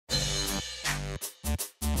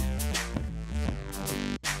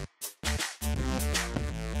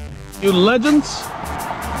you legends.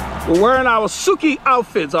 We're wearing our Souke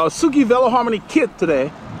outfits, our Souke Veloharmony kit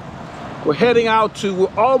today. We're heading out to,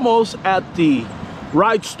 we're almost at the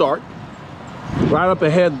ride start. Right up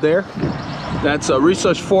ahead there. That's a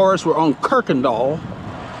research forest. We're on Kirkendall.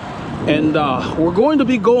 And we're going to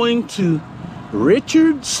be going to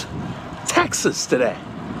Richards, Texas today.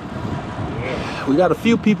 We got a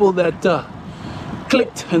few people that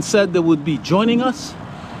clicked and said they would be joining us.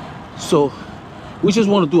 So we just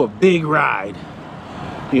want to do a big ride,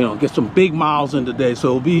 you know, get some big miles in today. So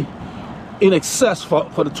it'll be in excess, for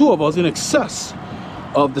the two of us, in excess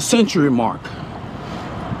of the century mark.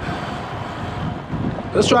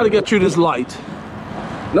 Let's try to get through this light.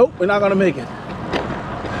 Nope, we're not gonna make it.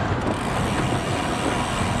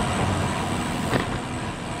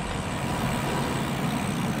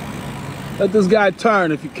 Let this guy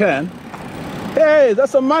turn if you can. Hey,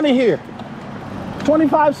 that's some money here.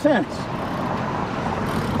 25 cents.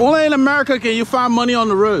 Only in America can you find money on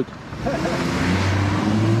the road.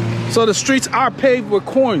 So the streets are paved with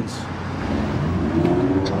coins.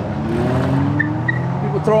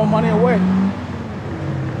 People throwing money away.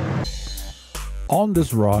 On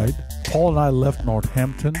this ride, Paul and I left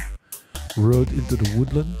Northampton, rode into the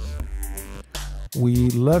woodlands. We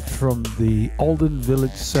left from the Alden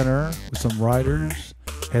Village Center with some riders,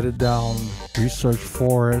 headed down Research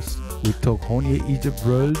Forest. We took Honea-Egypt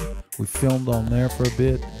Road. We filmed on there for a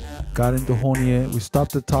bit, got into Honea. We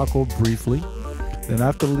stopped at Taco briefly. Then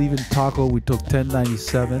after leaving Taco, we took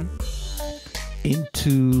 1097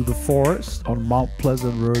 into the forest on Mount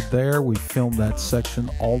Pleasant Road there. We filmed that section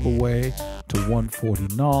all the way to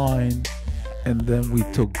 149. And then we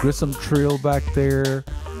took Grissom Trail back there.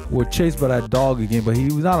 We were chased by that dog again, but he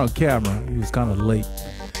was not on camera. He was kind of late.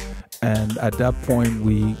 And at that point,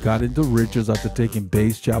 we got into Richards after taking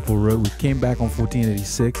Bays Chapel Road. We came back on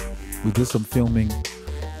 1486. We did some filming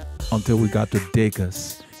until we got to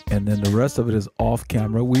Dacus. And then the rest of it is off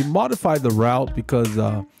camera. We modified the route because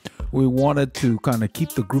we wanted to kind of keep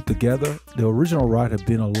the group together. The original ride had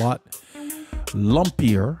been a lot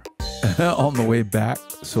lumpier on the way back.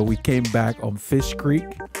 So we came back on Fish Creek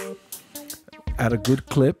at a good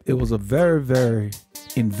clip. It was a very, very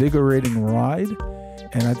invigorating ride.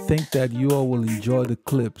 And I think that you all will enjoy the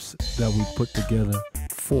clips that we put together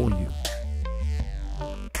for you.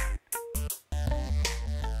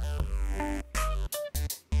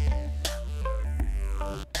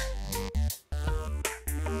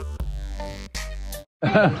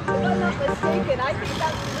 If I'm not mistaken, I think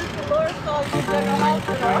that's the Laura song in General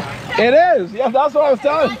Hospital. It is. Yeah, that's what I was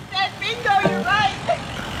telling you. I said, bingo, you're right.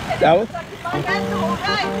 That was,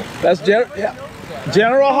 that's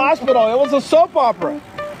General Hospital. It was a soap opera.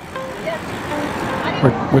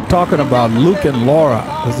 We're talking about Luke and Laura.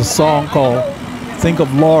 There's a song called Think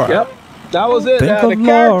of Laura. Yep, that was it. The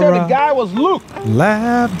character, the guy was Luke.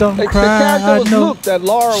 Laugh, don't cry. The character was Luke that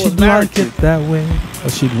Laura was married to. She'd like it that way, or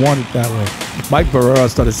she'd want it that way. Mike Barrera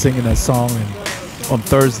started singing that song, and on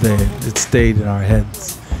Thursday it stayed in our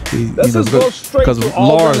heads. Because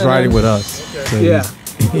Laura's riding with us. Okay. So yeah.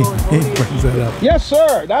 He brings that up. Yes,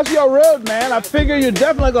 sir. That's your road, man. I figure you're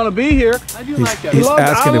definitely going to be here. I do like that. He's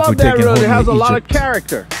asking if we're taking Honea-Egypt. It has a lot of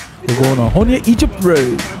character. We're going on Honea-Egypt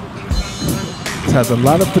Road. It has a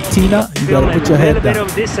lot of patina. You got to put your head down. A little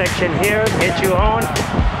bit of this section here. Get you on.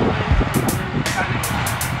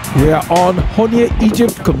 We are on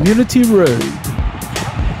Honea-Egypt Community Road.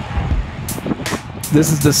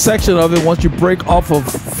 This is the section of it once you break off of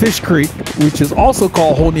Fish Creek, which is also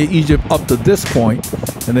called Honea-Egypt up to this point,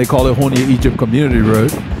 and they call it Honea-Egypt Community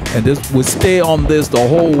Road. And this will stay on this the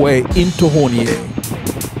whole way into Honea.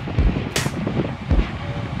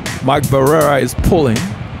 Mike Barrera is pulling.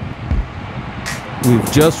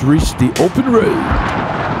 We've just reached the open road.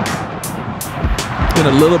 In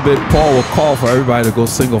a little bit, Paul will call for everybody to go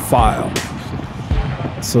single file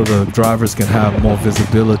so the drivers can have more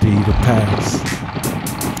visibility to pass.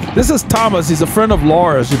 This is Thomas. He's a friend of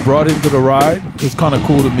Laura's. She brought him to the ride. It was kind of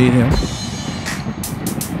cool to meet him.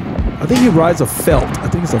 I think he rides a Felt. I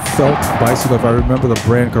think it's a Felt bicycle if I remember the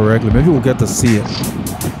brand correctly. Maybe we'll get to see it.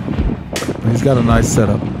 He's got a nice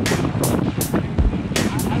setup.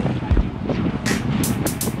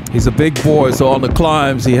 He's a big boy, so on the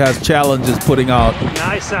climbs he has challenges putting out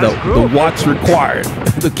the watts required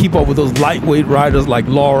to keep up with those lightweight riders like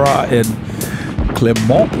Laura and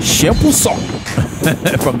Clément Champousson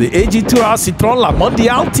from the AG Tour Citron La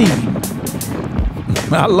Mondiale team.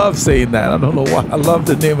 I love saying that. I don't know why. I love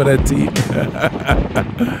the name of that team.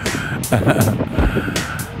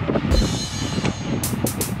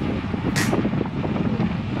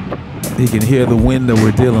 You can hear the wind that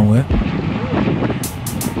we're dealing with.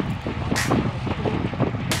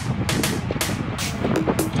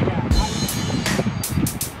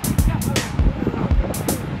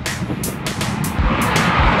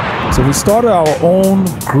 So we started our own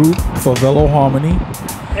group for Veloharmony.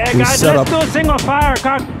 Hey We guys, set let's up- do single fire.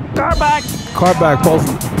 Car back. Car back,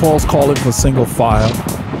 Paul's calling for single file.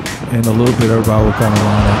 In a little bit, everybody will kind of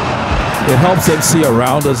line up. It helps them see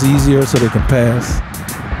around us easier so they can pass.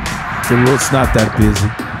 The road's not that busy.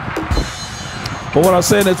 But what I'm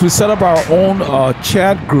saying is we set up our own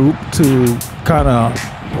chat group to kind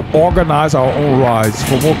of organize our own rides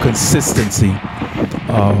for more consistency.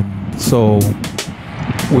 So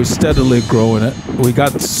we're steadily growing it. We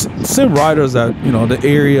got some riders that, you know, the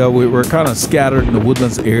area, we're kind of scattered in the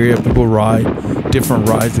Woodlands area. People ride different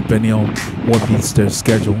rides depending on what beats their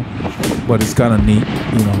schedule. But it's kind of neat,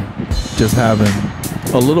 you know, just having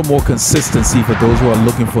a little more consistency for those who are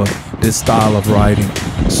looking for this style of riding.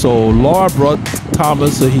 So Laura brought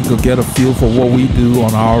Thomas so he could get a feel for what we do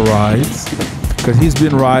on our rides, because he's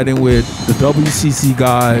been riding with the WCC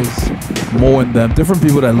guys, mowing them, different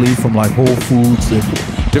people that leave from like Whole Foods and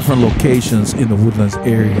different locations in the Woodlands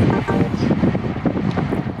area.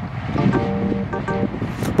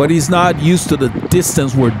 But he's not used to the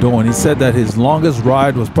distance we're doing. He said that his longest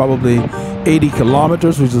ride was probably 80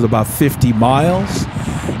 kilometers, which is about 50 miles.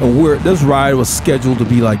 And this ride was scheduled to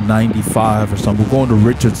be like 95 or something. We're going to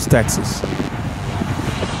Richards, Texas.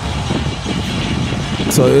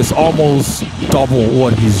 So it's almost double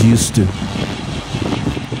what he's used to.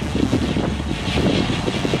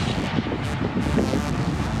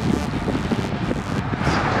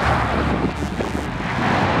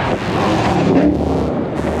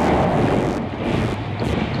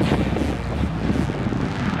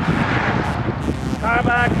 Car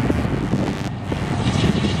back.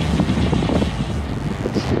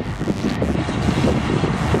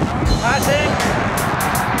 Passing.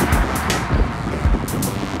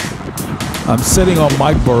 I'm sitting on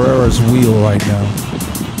Mike Barrera's wheel right now.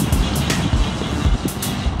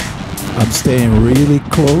 I'm staying really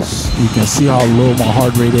close. You can see how low my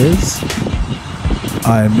heart rate is.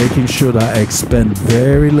 I am making sure that I expend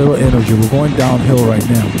very little energy. We're going downhill right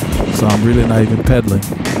now, so I'm really not even pedaling.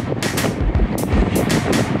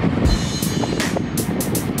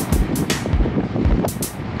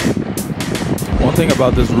 One thing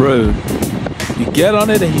about this road, you get on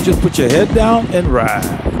it and you just put your head down and ride.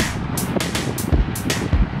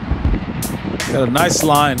 Got a nice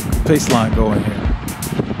line, pace line going here.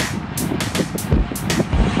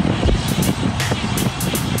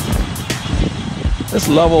 It's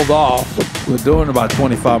leveled off. We're doing about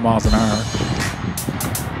 25 miles an hour.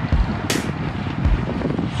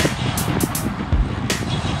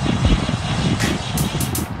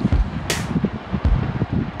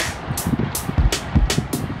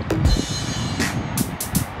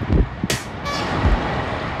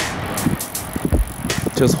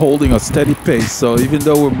 Just holding a steady pace. So even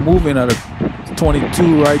though we're moving at a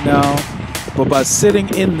 22 right now, but by sitting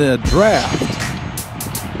in the draft,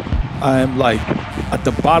 I'm like at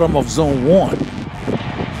the bottom of zone 1.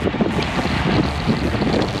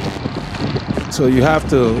 So you have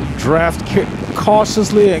to draft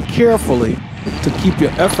cautiously and carefully to keep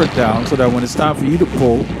your effort down so that when it's time for you to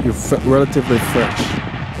pull, you're relatively fresh.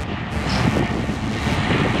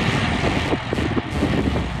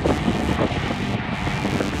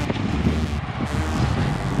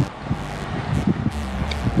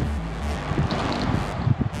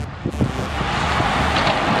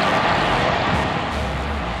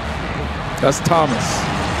 That's Thomas.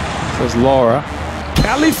 Says Laura.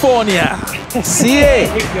 California. CA.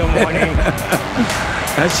 Good morning.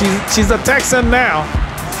 And she's a Texan now.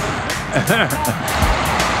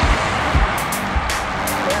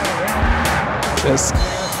 That's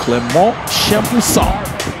Clement Champousson.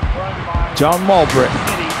 John Mulbrick.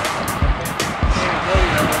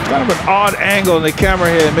 Kind of an odd angle in the camera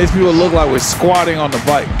here. It makes people look like we're squatting on the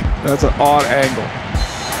bike. That's an odd angle.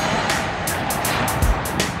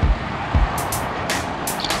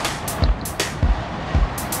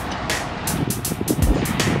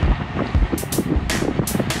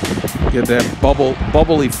 Get that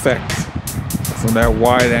bubble effect from that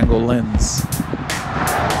wide angle lens.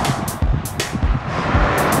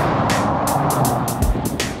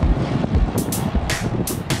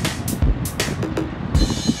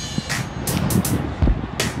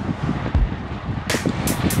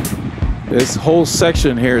 This whole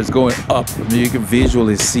section here is going up. I mean, you can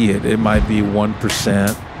visually see it. It might be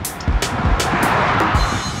 1%.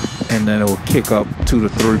 And then it will kick up 2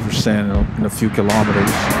 to 3% in a few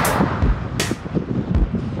kilometers.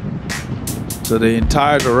 So the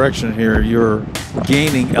entire direction here, you're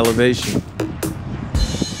gaining elevation.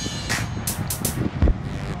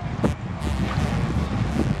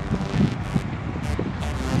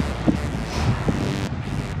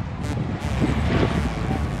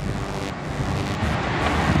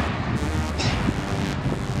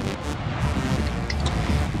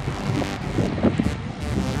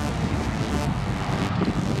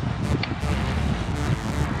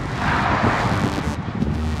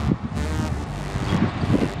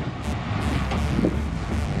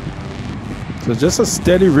 So just a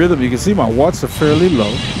steady rhythm. You can see my watts are fairly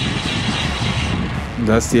low. And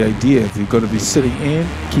that's the idea. If you're going to be sitting in,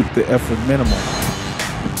 keep the effort minimal.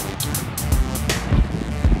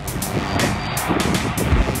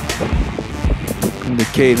 And the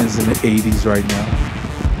cadence in the 80s right now.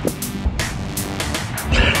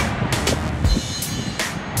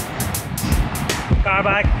 Car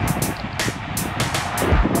back.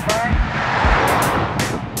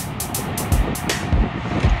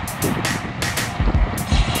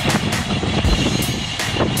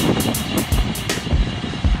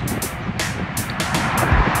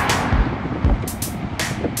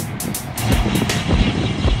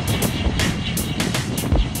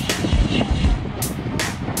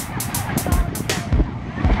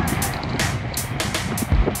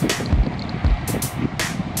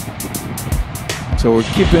 So we're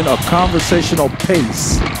keeping a conversational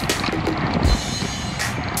pace.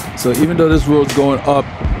 So even though this road's going up,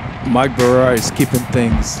 Mike Barra is keeping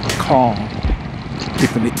things calm,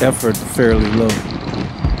 keeping the effort fairly low.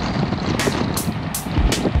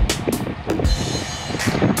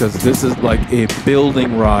 Because this is like a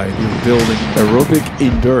building ride. You're building aerobic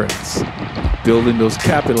endurance, building those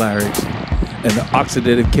capillaries and the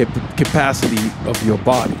oxidative capacity of your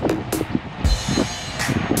body.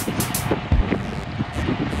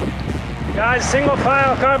 Guys, single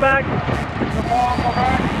file, car back. Single file, car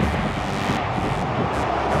back.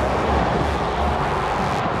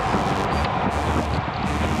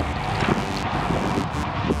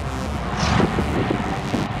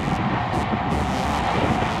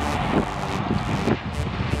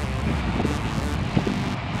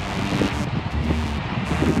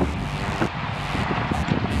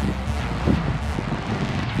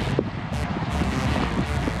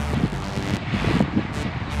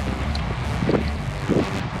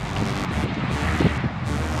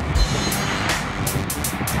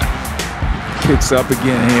 Kicks up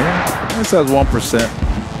again here. This has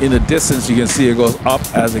 1%. In the distance, you can see it goes up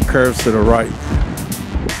as it curves to the right.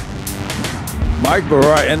 Mike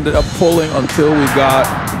Barra ended up pulling until we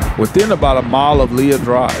got within about a mile of Leah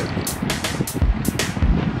Drive.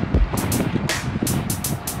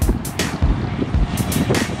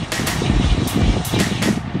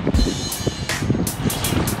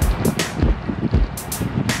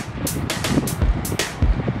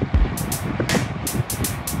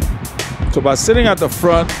 So by sitting at the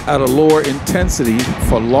front at a lower intensity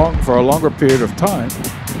for a longer period of time,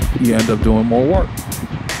 you end up doing more work.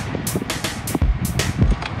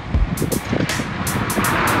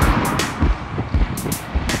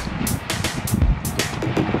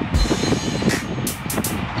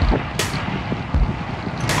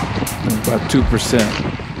 About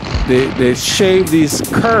 2%. They shave these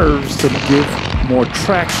curves to give more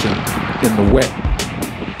traction in the wet.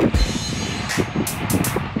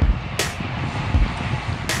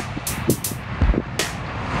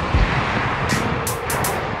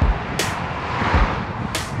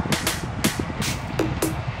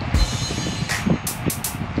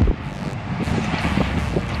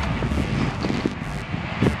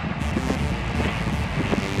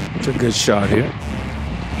 It's a good shot here.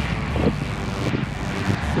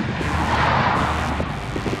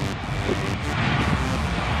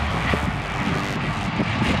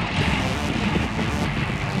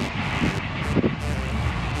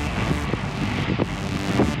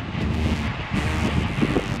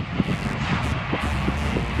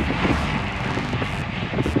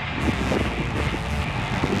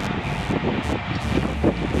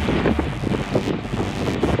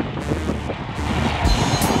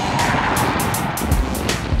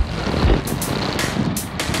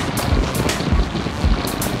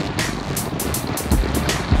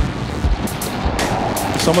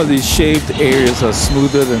 Some of these shaved areas are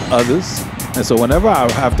smoother than others, and so whenever I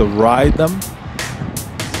have to ride them,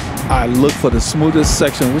 I look for the smoothest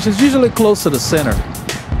section, which is usually close to the center.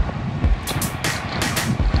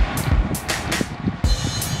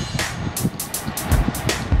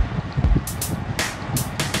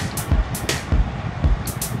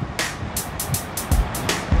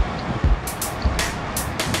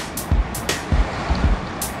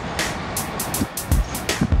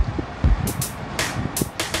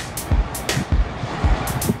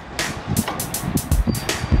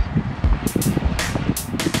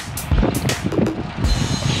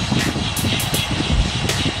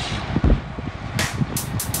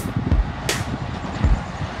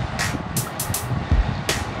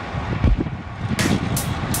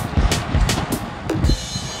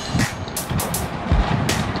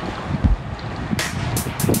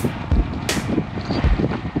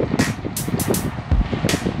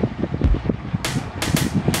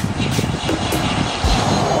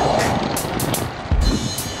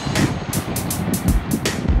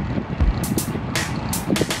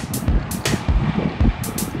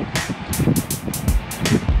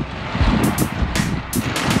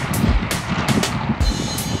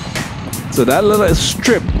 So that little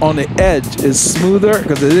strip on the edge is smoother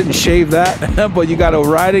because they didn't shave that, but you got to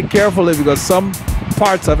ride it carefully because some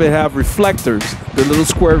parts of it have reflectors, the little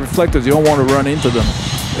square reflectors. You don't want to run into them.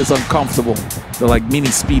 It's uncomfortable. They're like mini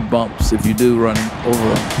speed bumps if you do run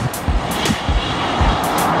over them.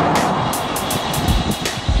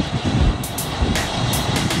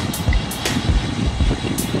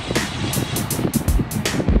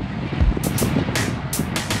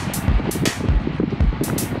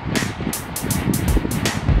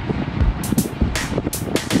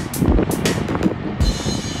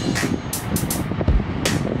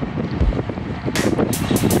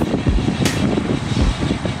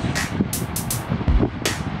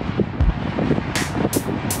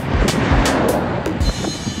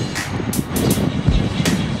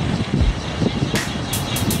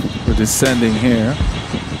 Descending here.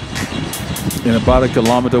 In about a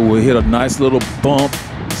kilometer, we'll hit a nice little bump.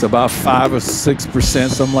 It's about 5 or 6%,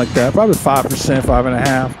 something like that. Probably 5%,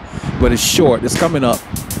 5.5%, but it's short. It's coming up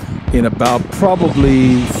in about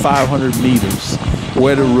probably 500 meters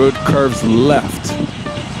where the road curves left.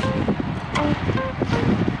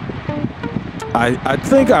 I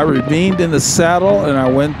think I remained in the saddle and I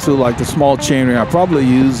went to like the small chainring. I probably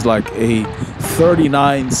used like a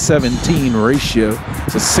 39-17 ratio.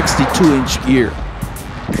 It's a 62-inch gear.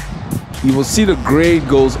 You will see the grade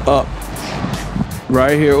goes up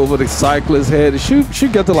right here over the cyclist head. It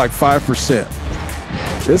should get to like 5%.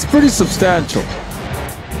 It's pretty substantial.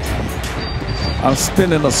 I'm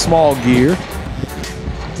spinning a small gear.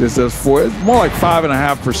 This is it's more like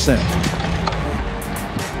 5.5%.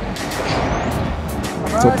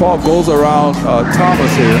 So Paul goes around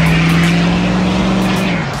Thomas here.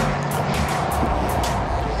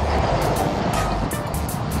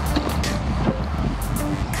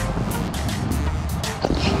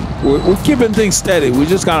 We're keeping things steady. We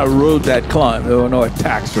just kind of rode that climb. There were no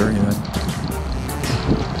attacks or anything.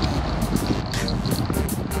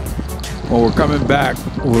 When we're coming back,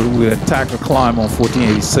 we attack the climb on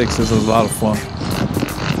 1486. This is a lot of fun.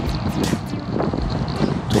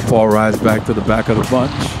 So Paul rides back to the back of the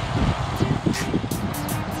bunch.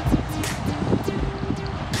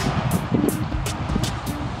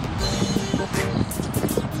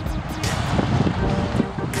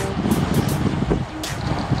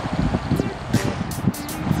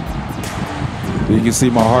 You can see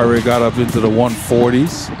my heart rate got up into the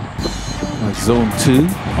 140s, like zone 2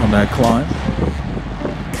 on that climb.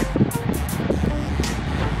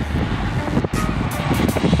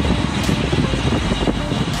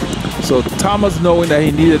 So Thomas, knowing that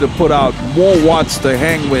he needed to put out more watts to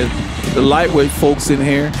hang with the lightweight folks in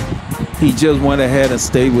here, he just went ahead and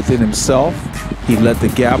stayed within himself. He let the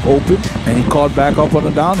gap open and he caught back up on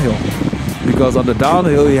the downhill, because on the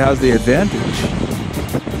downhill he has the advantage.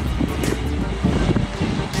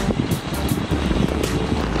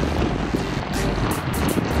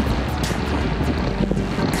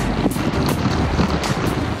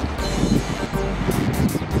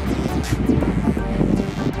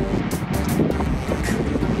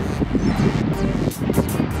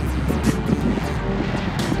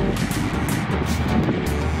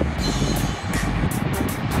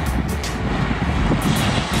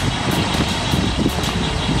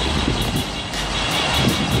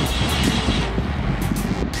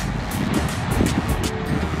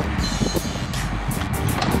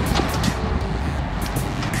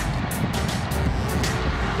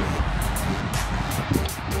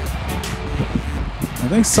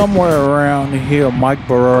 I think somewhere around here, Mike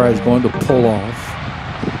Barrera is going to pull off.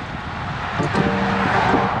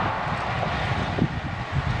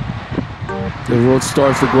 The road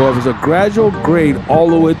starts to go up. It's a gradual grade all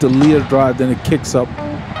the way to Leah Drive, then it kicks up.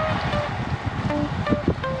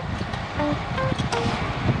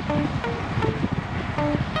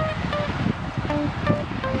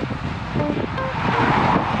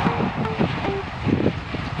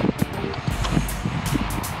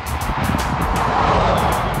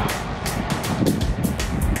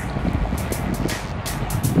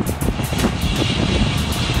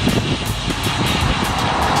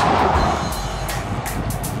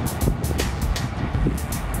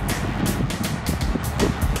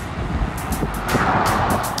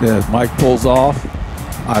 Yeah, if Mike pulls off,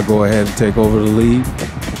 I go ahead and take over the lead.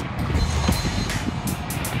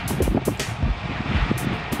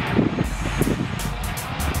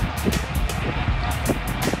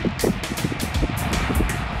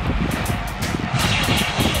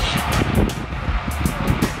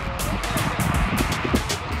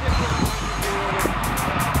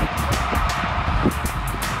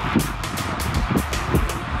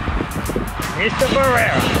 Mr.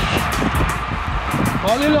 Barrera.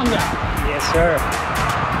 All along that. Yes, sir.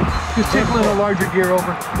 Just tickling a larger gear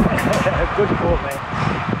over. Good pull, man.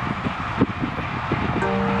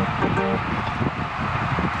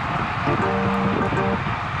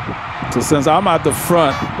 So since I'm at the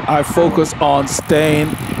front, I focus on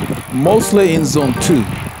staying mostly in zone 2.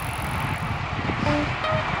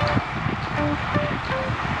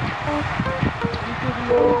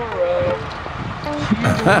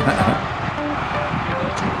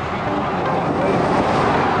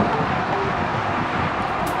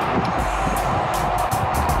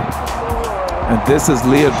 And this is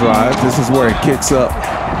Leah Drive. This is where it kicks up.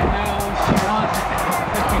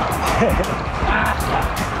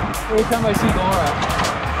 Every time I see Laura.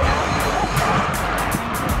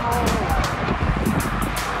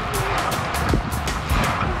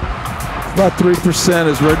 About 3%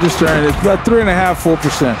 is registering. It's about 3.5%,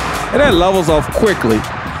 4%. And that levels off quickly,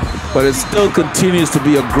 but it still continues to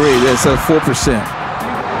be a grade. It's at 4%.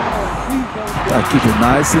 Gotta keep it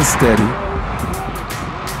nice and steady.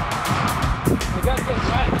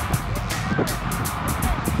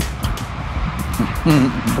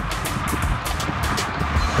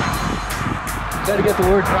 Gotta get the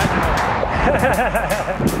words right.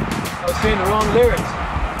 I was saying the wrong lyrics.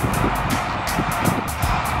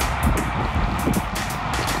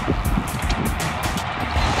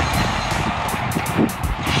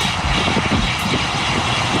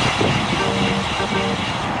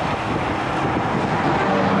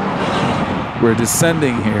 We're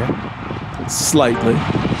descending here slightly.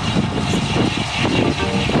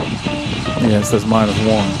 Yes, that's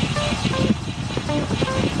 -1.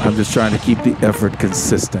 I'm just trying to keep the effort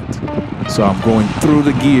consistent. So I'm going through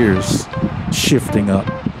the gears, shifting up.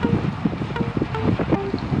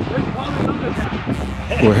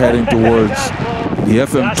 We're heading towards the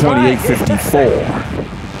FM 2854.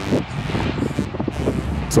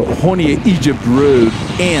 So Honea-Egypt Road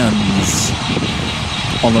ends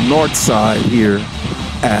on the north side here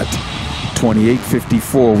at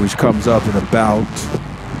 2854, which comes up in about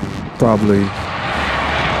probably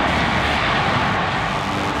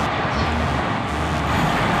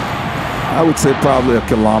I would say probably a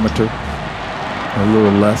kilometer, a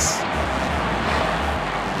little less,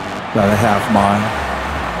 about a half mile.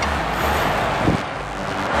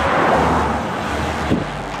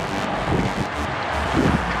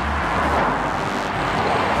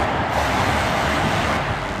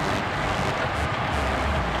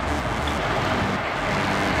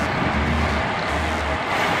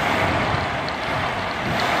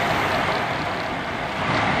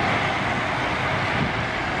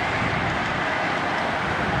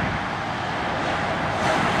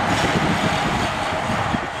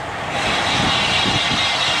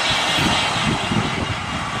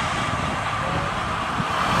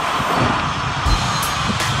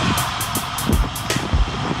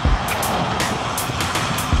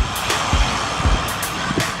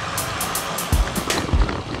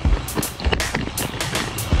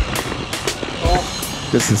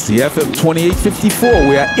 This is the FM 2854.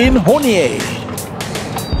 We are in Honea.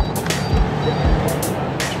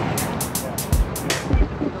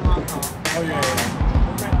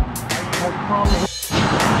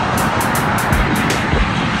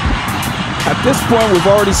 At this point, we've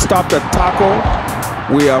already stopped at Taco.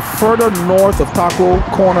 We are further north of Taco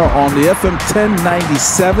Corner on the FM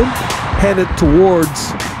 1097, headed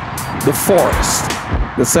towards the forest,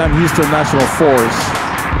 the Sam Houston National Forest,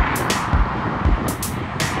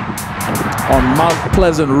 on Mount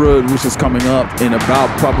Pleasant Road, which is coming up in about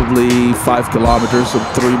probably 5 kilometers, so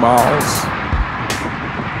 3 miles.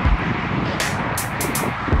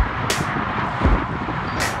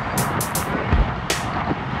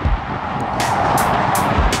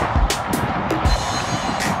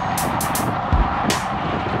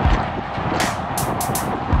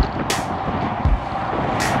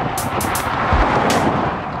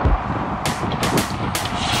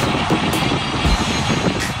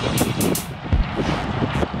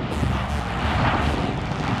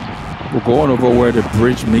 Going over where the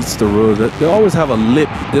bridge meets the road. They always have a lip.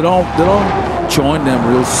 They don't join them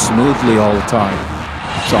real smoothly all the time.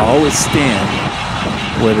 So I always stand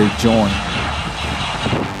where they join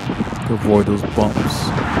to avoid those bumps.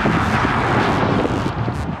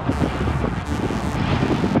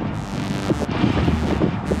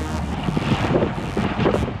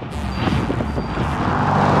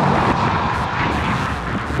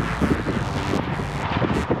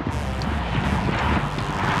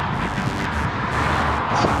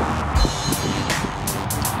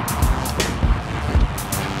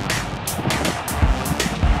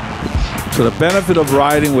 So the benefit of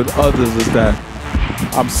riding with others is that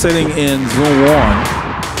I'm sitting in zone 1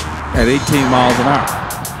 at 18 miles an hour.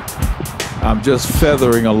 I'm just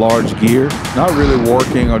feathering a large gear, not really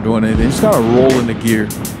working or doing anything, just kind of rolling the gear.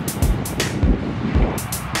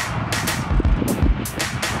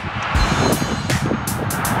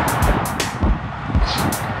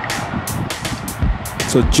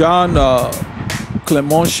 So John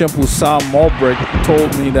Clement Champoussin Malbrick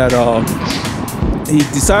told me that he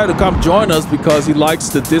decided to come join us because he likes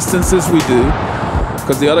the distances we do,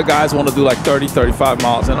 because the other guys want to do like 30, 35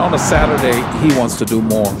 miles, and on a Saturday he wants to do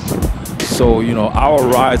more. So, you know, our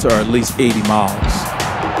rides are at least 80 miles.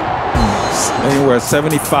 Anywhere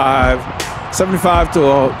 75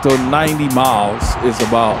 to 90 miles is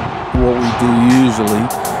about what we do usually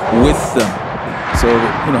with them. So,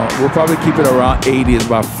 you know, we'll probably keep it around 80 in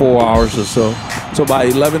about 4 hours or so. So by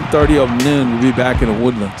 11:30 of noon, we'll be back in the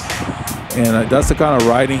woodlands. And that's the kind of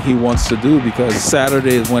riding he wants to do, because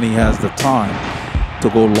Saturday is when he has the time to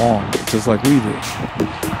go long, just like we do.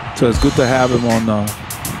 So it's good to have him on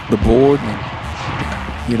the board.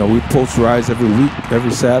 And, you know, we post rides every week,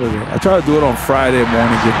 every Saturday. I try to do it on Friday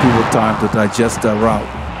morning, give people time to digest that route.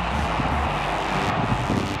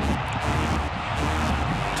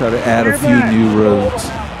 Try to add a few new roads.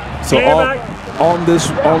 So on this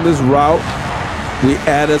route, we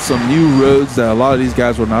added some new roads that a lot of these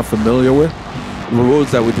guys were not familiar with.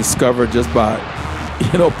 Roads that we discovered just by,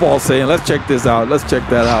 you know, Paul saying, let's check this out, let's check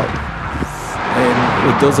that out. And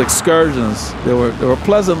with those excursions, they were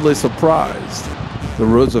pleasantly surprised. The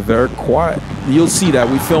roads are very quiet. You'll see that.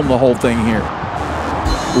 We filmed the whole thing here.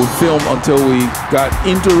 We filmed until we got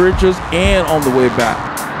into Richards and on the way back.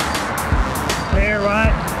 There,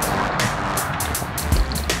 right.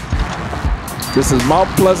 This is Mount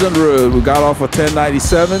Pleasant Road. We got off of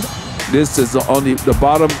 1097. This is on the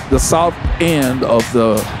bottom, the south end of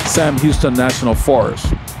the Sam Houston National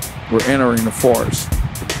Forest. We're entering the forest.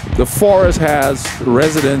 The forest has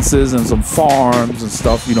residences and some farms and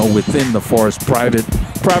stuff, you know, within the forest.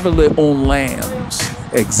 Privately owned lands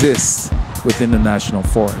exist within the national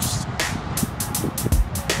forest.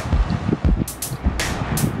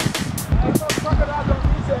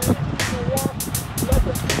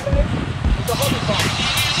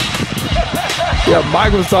 Yeah,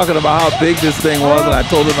 Mike was talking about how big this thing was, and I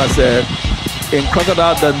told him, I said, in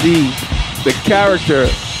Crocodile Dundee, the character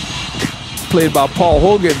played by Paul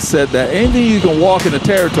Hogan said that anything you can walk in the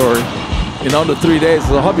territory in under 3 days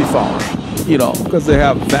is a hobby farm, you know, because they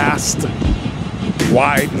have vast,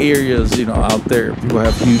 wide areas, you know, out there. People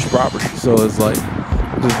have huge properties, so it's like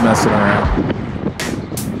just messing around.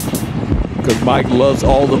 Because Mike loves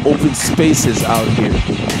all the open spaces out here.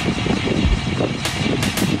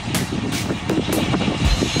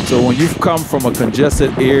 So when you've come from a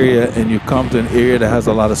congested area and you come to an area that has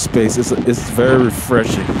a lot of space, it's very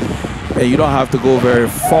refreshing. And you don't have to go very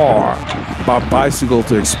far by bicycle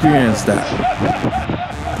to experience that.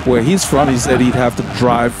 Where he's from, he said he'd have to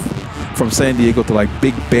drive from San Diego to like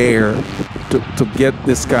Big Bear to get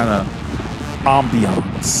this kind of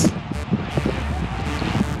ambiance.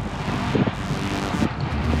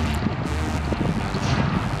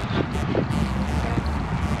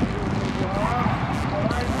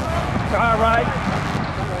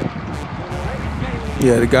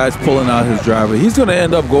 Yeah, the guy's pulling out his driver. He's going to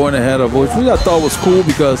end up going ahead of us, which I thought was cool,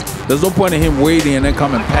 because there's no point in him waiting and then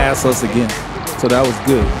coming past us again. So that was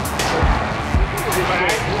good.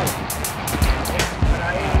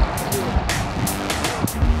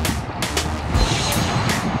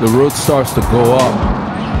 The road starts to go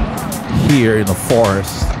up here in the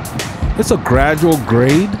forest. It's a gradual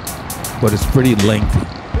grade, but it's pretty lengthy.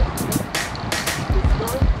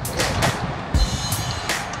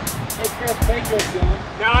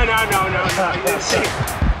 No.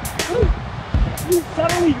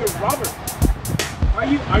 Suddenly you're Robert. Are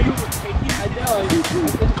you taking? I know.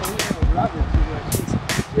 Robert.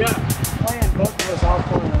 Yeah. Playing both of us all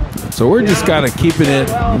for. So we're just kind of keeping it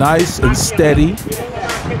nice and steady,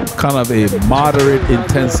 kind of a moderate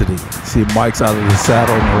intensity. See Mike's out of the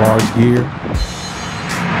saddle in a large gear.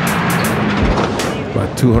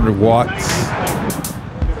 About 200 watts.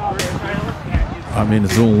 I'm in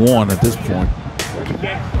zone 1 at this point.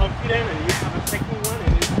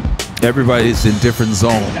 Everybody's in different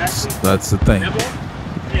zones. That's the thing.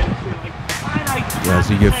 As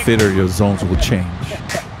you get fitter, your zones will change.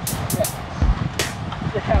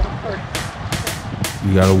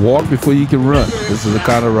 You gotta walk before you can run. This is the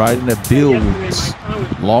kind of riding that builds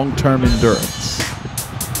long-term endurance.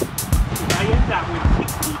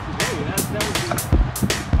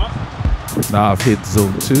 Now I've hit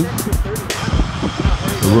zone 2.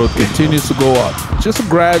 The road continues to go up. Just a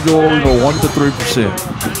gradual, 1 to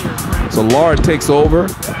 3%. So Laura takes over.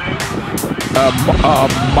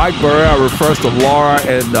 Mike Barrera refers to Laura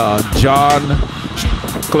and John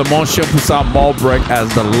Clement Champoussin Malbrec as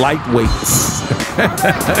the lightweights.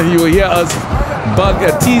 You will hear us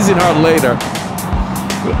teasing her later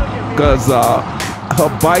because her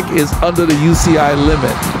bike is under the UCI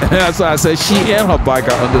limit. That's why I said she and her bike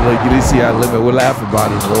are under the UCI limit. We'll laugh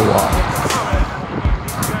about it in a little while.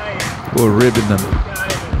 We're ribbing them.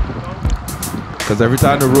 Because every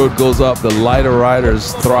time the road goes up, the lighter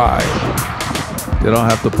riders thrive. They don't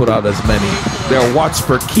have to put out as many. Their watts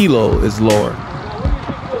per kilo is lower.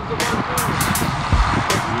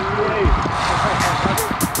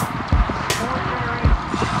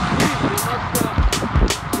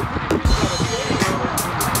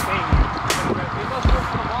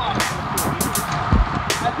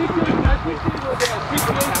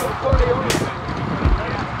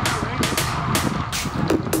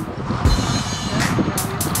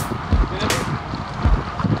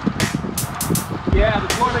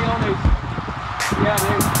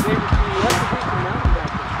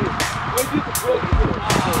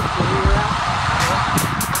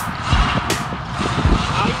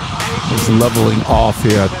 It's leveling off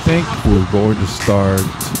here. I think we're going to start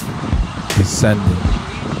descending.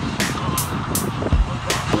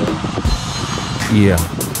 Yeah.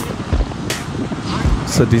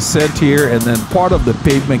 So descent here, and then part of the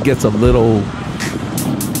pavement gets a little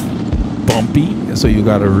bumpy, and so you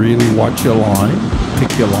got to really watch your line,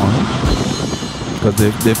 pick your line, because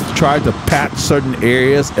they've tried to patch certain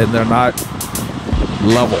areas and they're not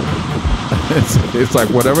level. It's like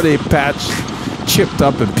whatever they patched, chipped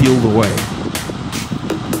up and peeled away.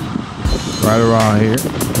 Right around here,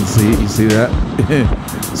 you see that?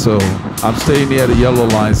 So I'm staying near the yellow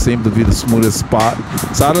line. Seems to be the smoothest spot.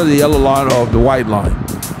 It's out of the yellow line or the white line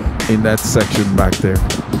in that section back there.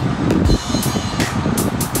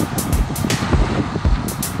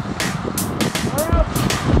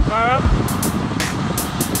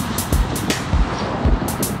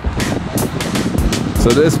 So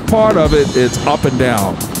this part of it is up and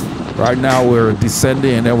down. Right now we're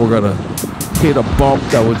descending, and then we're gonna hit a bump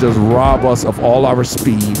that will just rob us of all our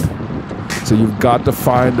speed. So you've got to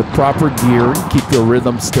find the proper gearing, keep your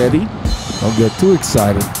rhythm steady. Don't get too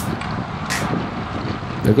excited.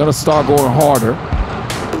 They're gonna start going harder.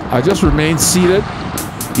 I just remain seated.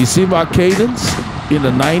 You see my cadence in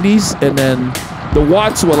the 90s, and then the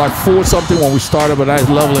watts were like 4 something when we started, but that's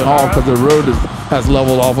leveling off because the road has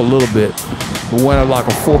leveled off a little bit. We went at like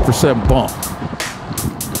a 4% bump.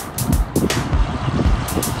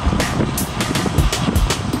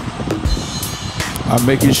 I'm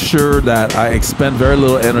making sure that I expend very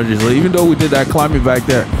little energy. So even though we did that climbing back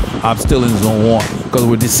there, I'm still in zone 1 because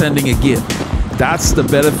we're descending again. That's the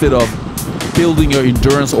benefit of building your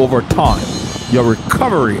endurance over time. Your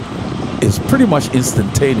recovery is pretty much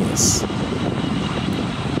instantaneous.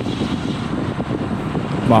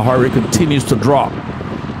 My heart rate continues to drop.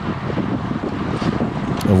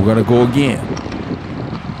 And we're gonna go again.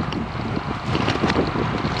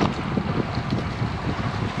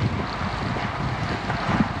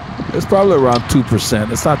 It's probably around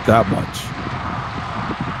 2%. It's not that much.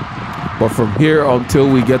 But from here until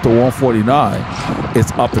we get to 149,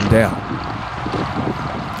 it's up and down.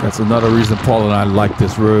 That's another reason Paul and I like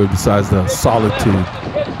this road besides the solitude.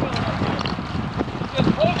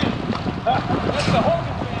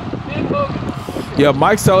 Yeah,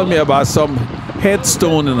 Mike's telling me about some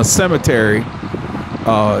headstone in a cemetery.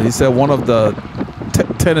 He said one of the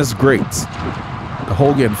tennis greats, the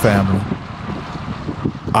Hogan family.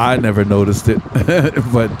 I never noticed it,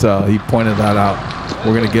 but he pointed that out.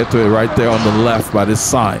 We're going to get to it right there on the left by this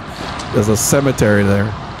sign. There's a cemetery there.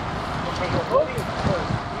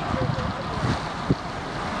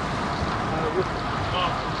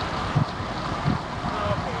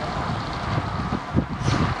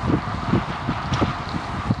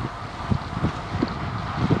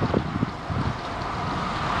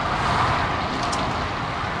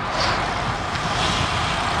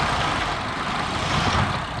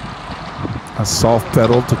 A soft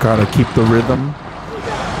pedal to kind of keep the rhythm.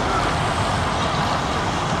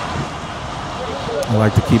 I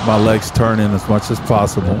like to keep my legs turning as much as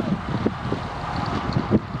possible.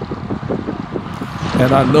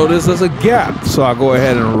 And I notice there's a gap, so I go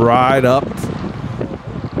ahead and ride up.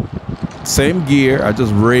 Same gear, I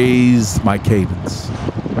just raise my cadence.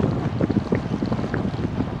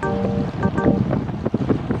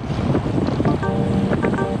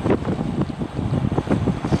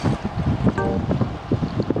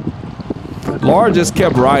 Laura just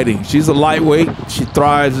kept riding. She's a lightweight. She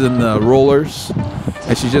thrives in the rollers.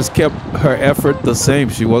 And she just kept her effort the same.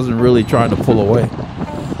 She wasn't really trying to pull away.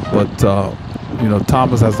 But you know,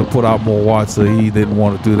 Thomas has to put out more watts, so he didn't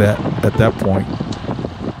want to do that at that point.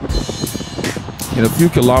 In a few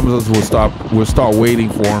kilometers, we'll start waiting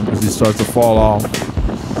for him because he starts to fall off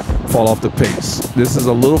the pace. This is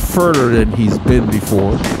a little further than he's been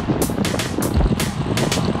before.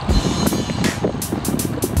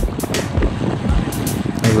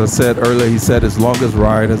 As I said earlier, he said his longest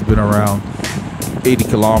ride has been around 80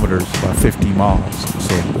 kilometers, about 50 miles.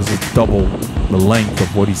 So this is double the length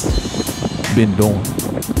of what he's been doing.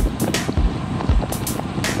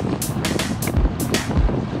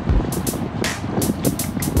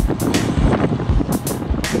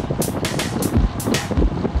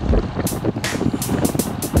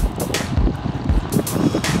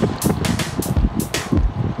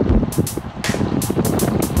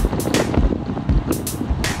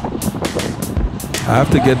 I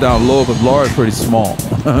have to get down low because Laura's pretty small,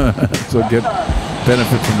 so get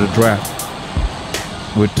benefit from the draft.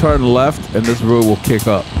 We turn left and this road will kick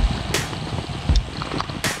up.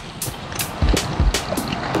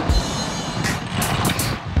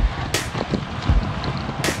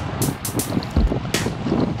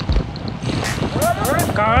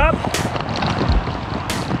 Car up.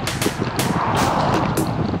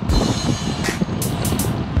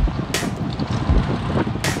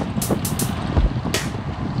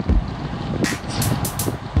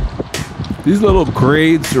 These little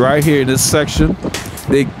grades right here in this section,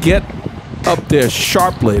 they get up there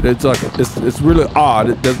sharply. It's like it's really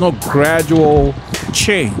odd. There's no gradual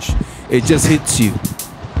change. It just hits you.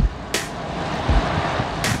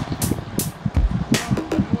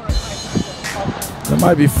 There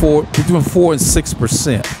might be between 4 and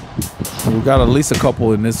 6%. We've got at least a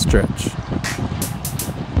couple in this stretch.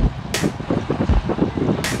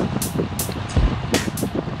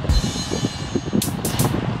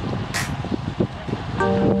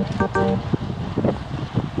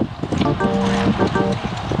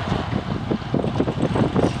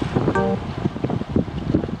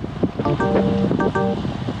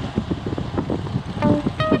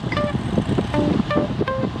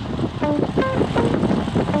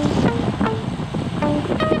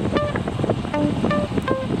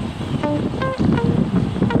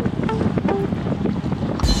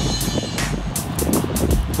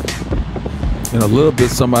 In a little bit,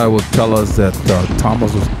 somebody will tell us that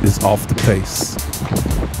Thomas is off the pace.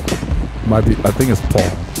 Might be, I think it's Paul.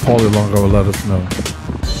 Paulie Longo will let us know.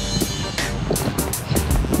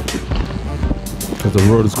 Because the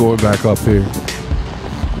road is going back up here.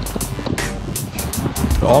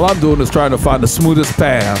 All I'm doing is trying to find the smoothest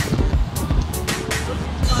path.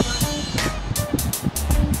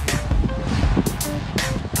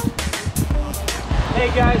 Hey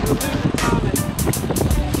guys, we're losing Thomas.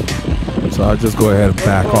 So I'll just go ahead and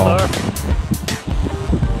back off.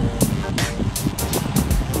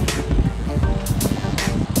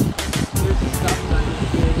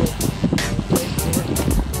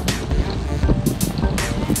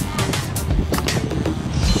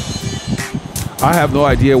 I have no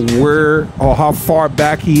idea where or how far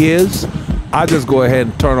back he is. I just go ahead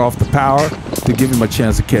and turn off the power to give him a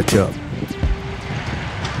chance to catch up.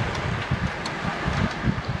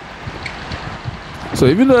 So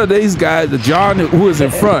even though these guys, the John who is in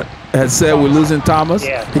front has said we're losing Thomas,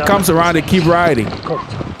 he comes around and keep riding.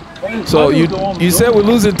 So you said we're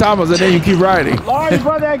losing Thomas and then you keep riding. Laura, you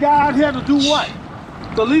brought that guy out here to do what?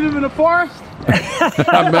 To leave him in the forest?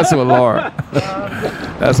 I'm messing with Laura.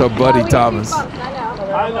 That's her buddy Thomas.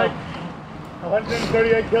 I like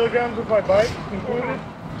 138 kilograms with my bike included.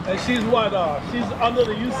 And she's what? She's under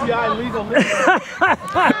the UCI legal limit.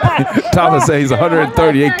 Thomas says he's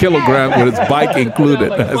 138 kilograms with his bike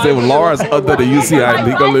included. I said, well, Laura's under the UCI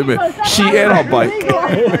legal limit. She and her bike.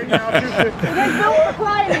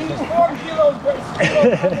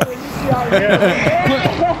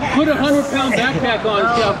 Put a 100-pound backpack on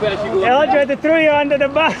and see how fast you go. Elijah, they threw you under the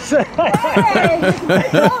bus.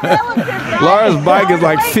 Laura's bike is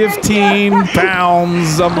like 15 pounds,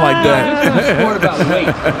 something like that. What about weight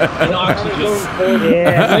and oxygen?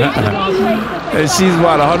 Yeah. And she's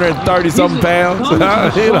what, 130 something pounds?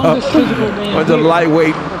 You know, bunch of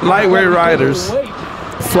lightweight riders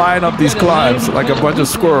flying up these climbs like a bunch of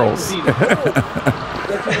squirrels.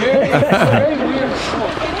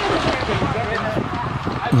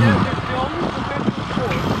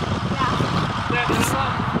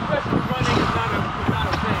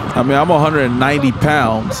 I mean, I'm 190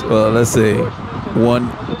 pounds, let's say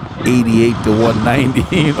 188 to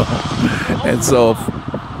 190, you know. And so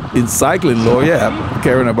in cycling, Lord, yeah, I'm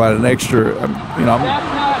carrying about an extra, you know,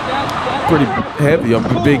 I'm pretty heavy. I'm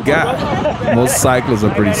a big guy. Most cyclists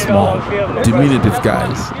are pretty small, diminutive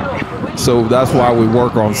guys. So that's why we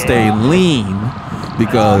work on staying lean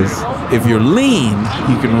because if you're lean,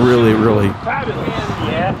 you can really, really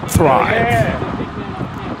thrive.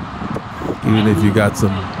 Even if you got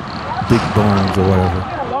some big bones or whatever.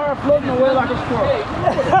 Laura floating away like a squirrel.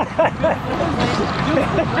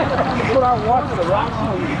 Put out water the rocks.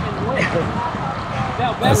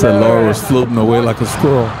 I said Laura was floating away like a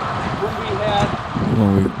squirrel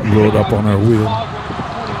when we rode up on our wheel.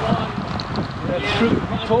 That's true.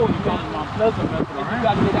 You told me something on Pleasant messing around. You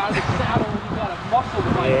got to get out of the saddle and you got to muscle the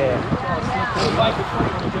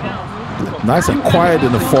bike. Nice and quiet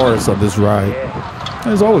in the forest on this ride.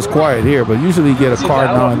 It's always quiet here, but usually you get a car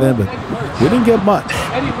now and then, but we didn't get much.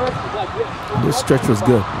 This stretch was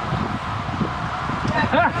good.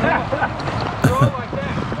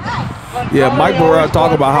 Yeah, Mike Burrell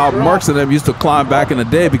talked about how Mercs and them used to climb back in the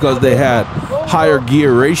day because they had higher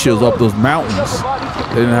gear ratios up those mountains.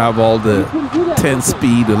 They didn't have all the 10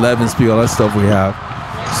 speed, 11 speed, all that stuff we have.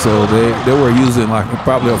 So they were using like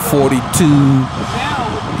probably a 42,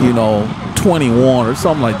 you know, 21 or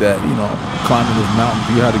something like that, you know, climbing this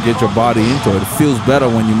mountain. You had to get your body into it. It feels better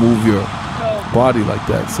when you move your body like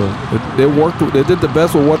that. So they worked, they did the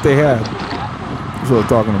best with what they had. That's what I'm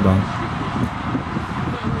talking about.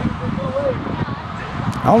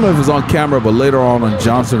 I don't know if it's on camera, but later on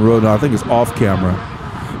Johnson Road, I think it's off camera,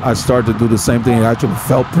 I started to do the same thing. It actually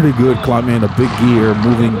felt pretty good climbing in a big gear,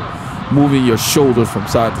 moving your shoulders from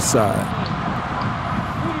side to side.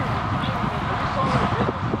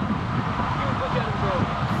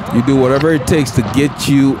 You do whatever it takes to get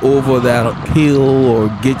you over that hill or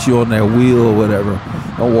get you on that wheel or whatever.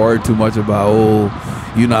 Don't worry too much about, oh,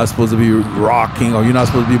 you're not supposed to be rocking or you're not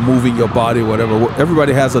supposed to be moving your body or whatever.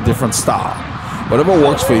 Everybody has a different style. Whatever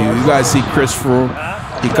works for you. You guys see Chris Froome,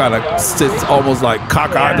 he kind of sits almost like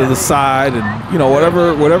cockeyed to the side, and you know,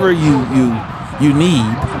 whatever you need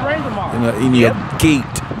in your gait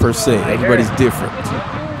per se. Everybody's different.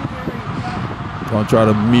 Don't try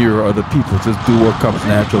to mirror other people. Just do what comes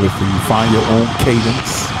naturally for you. Find your own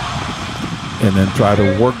cadence, and then try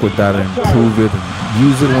to work with that and improve it and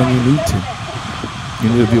use it when you need to. You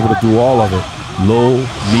need to be able to do all of it. Low,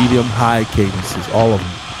 medium, high cadences, all of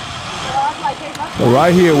them. So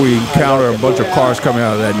right here we encounter a bunch of cars coming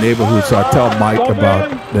out of that neighborhood, so I tell Mike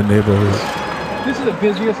about the neighborhood. This is the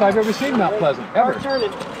busiest I've ever seen Mount Pleasant, ever.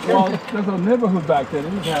 Well, there's a neighborhood back there. They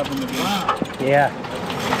didn't have them around. Yeah.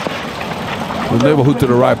 The neighborhood to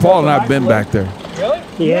the right. Paul and I have been back there. Really?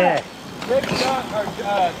 Yeah. Doug shot to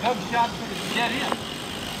the dead end.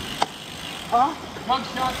 Huh? Doug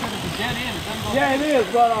shot to the dead end. Yeah, it is,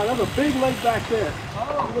 but there's a big lake back there.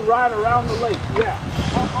 Oh. You can ride around the lake, yeah.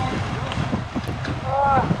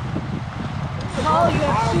 Paul, you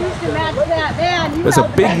have shoes to match that, man. There's a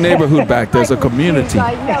big neighborhood back there. There's a community.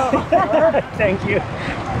 I know. Thank you.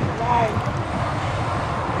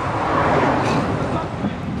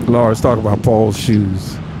 Laura's talking about Paul's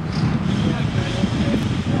shoes.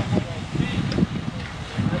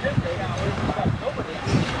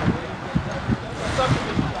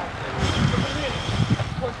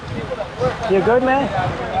 You good, man?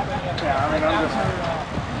 Yeah, I mean,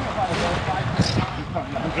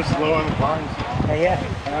 I'm just low on the lines. Yeah,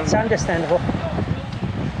 it's understandable.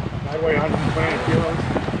 I weigh 120 kilos.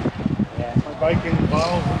 Yeah. My biking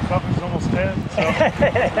bottles and stuff is almost 10. So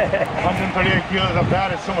 138 kilos of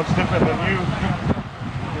that is so much different than you.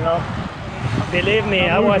 You know? Believe me,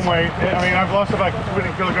 I mean, I've lost about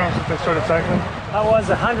 20 kilograms since I started cycling. I was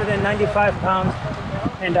 195 pounds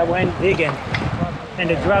and I went vegan. And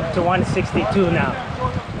it dropped to 162 now.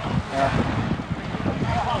 Yeah.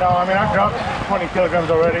 No, I mean, I've dropped 20 kilograms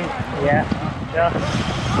already. Yeah. Yeah.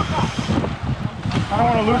 I don't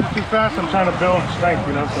want to lose it too fast. I'm trying to build strength,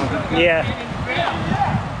 you know. So. Yeah.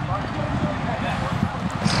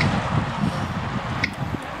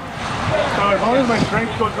 So as long as my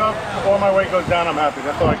strength goes up or my weight goes down, I'm happy.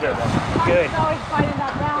 That's all I care about. Good. It's always finding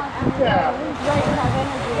that balance. I mean, Yeah. lose weight and have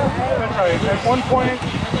energy, right? That's right. At one point,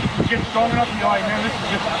 you get strong enough, you're like, man, this is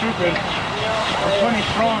just stupid. I'm plenty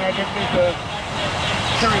strong. I just need to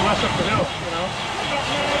carry less up the hill, you know.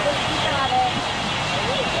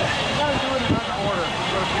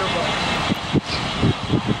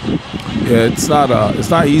 Yeah, it's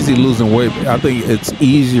not easy losing weight. I think it's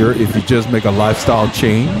easier if you just make a lifestyle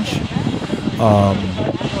change.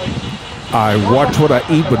 I watch what I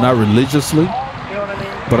eat, but not religiously.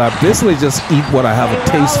 But I basically just eat what I have a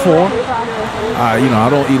taste for. You know, I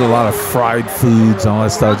don't eat a lot of fried foods and all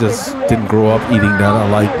that stuff. I just didn't grow up eating that. I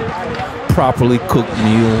like properly cooked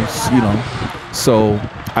meals, you know. So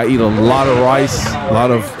I eat a lot of rice, a lot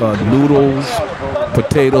of noodles,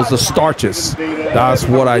 potatoes, the starches. That's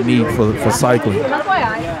what I need for cycling. That's why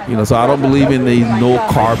I. You know, so I don't believe in these no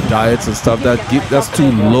carb diets and stuff. That's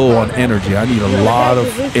too low on energy. I need a lot of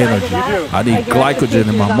energy. I need glycogen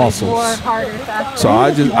in my muscles. So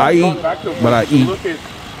I eat, but I eat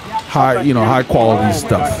high quality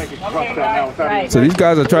stuff. So these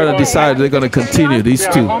guys are trying to decide they're going to continue, these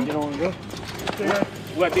two.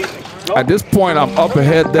 At this point, I'm up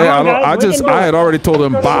ahead there. I had already told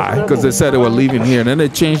them bye because they said they were leaving here, and then they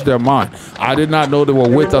changed their mind. I did not know they were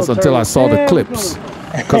with us until I saw the clips,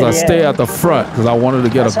 because I stay at the front because I wanted to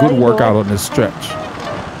get a good workout on this stretch.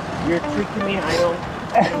 You're tricking me, I know.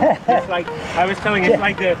 It's like I was telling you, it's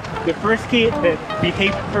like the first kid that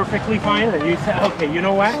behaved perfectly fine, and you said, okay, you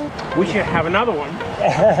know what? We should have another one.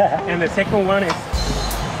 And the second one is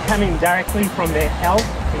coming directly from the hell.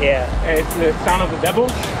 Yeah. It's the sound of the devil.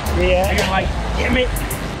 Yeah. And you're like, damn it.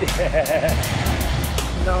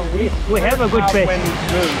 No, we have a good pace.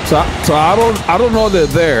 So I don't know they're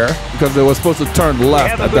there because they were supposed to turn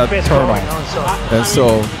left at that turn on. And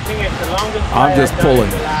so I'm just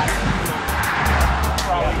pulling.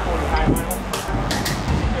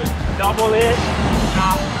 Double it,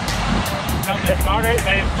 not smarter,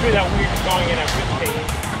 but it's true that we're going in a good pace.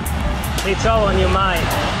 It's all on your mind.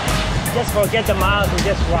 Just forget the miles and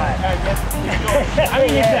just ride. I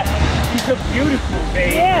mean, it's a beautiful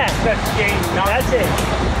day. Yeah. That's it.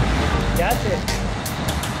 That's it.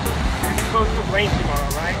 It's supposed to rain tomorrow,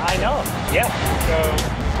 right? I know. Yeah. So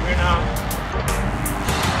we're not.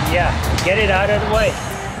 Yeah. Get it out of the way.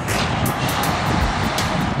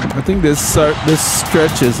 I think this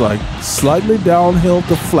stretch is like slightly downhill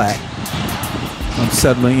to flat. I'm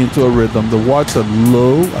settling into a rhythm. The watts are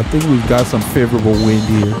low. I think we've got some favorable wind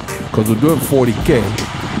here because we're doing 40K,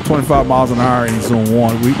 25 miles an hour in zone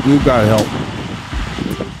 1. We've got help.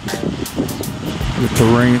 The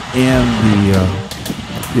terrain and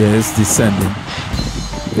it's descending.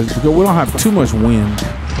 It's because we don't have too much wind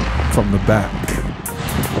from the back.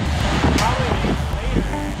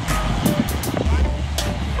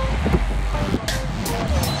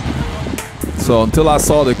 So until I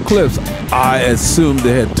saw the clips, I assumed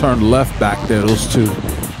they had turned left back there, those two,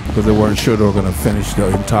 because they weren't sure they were going to finish the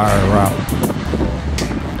entire route.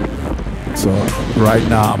 So right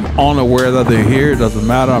now, I'm unaware that they're here. It doesn't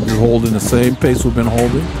matter. I'm just holding the same pace we've been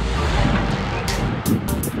holding.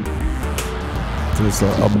 So it's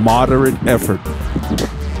a moderate effort.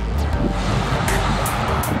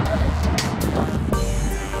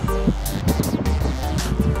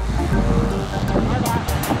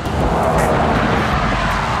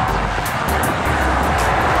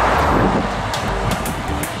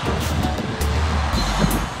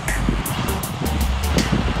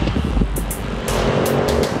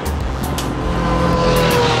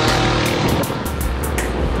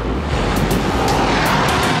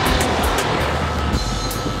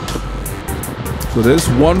 So this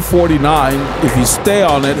 149, if you stay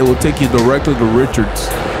on it, it will take you directly to Richards.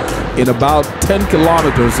 In about 10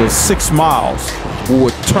 kilometers or 6 miles, we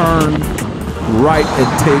will turn right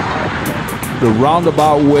and take the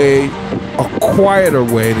roundabout way, a quieter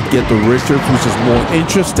way to get to Richards, which is more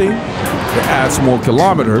interesting. It adds more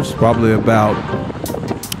kilometers, probably about,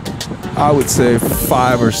 I would say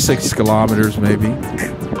 5 or 6 kilometers maybe.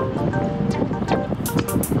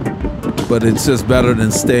 But it's just better than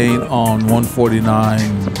staying on 149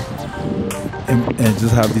 and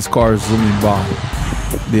just have these cars zooming by.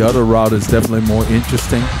 The other route is definitely more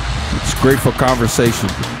interesting. It's great for conversation.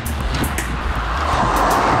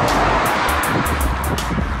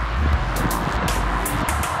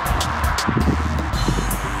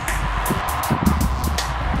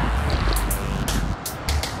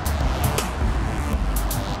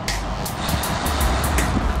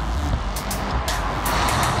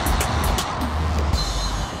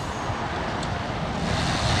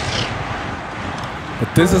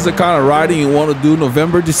 This is the kind of riding you want to do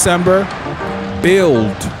November, December.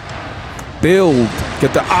 Build,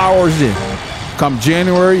 get the hours in. Come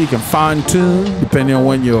January, you can fine tune depending on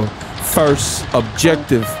when your first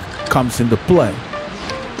objective comes into play.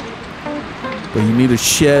 But you need to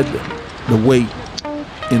shed the weight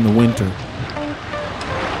in the winter.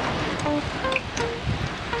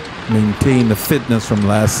 Maintain the fitness from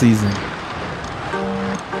last season.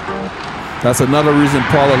 That's another reason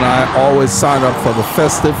Paul and I always sign up for the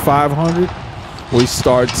Festive 500. We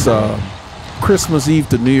start Christmas Eve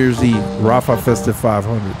to New Year's Eve, Rafa Festive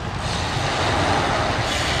 500.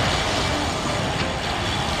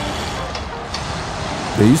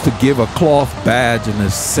 They used to give a cloth badge and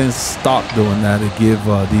they've since stopped doing that. They give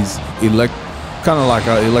these kind of like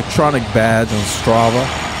an electronic badge on Strava.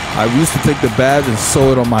 I used to take the badge and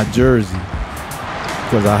sew it on my jersey.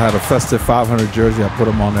 because I had a festive 500 jersey. I put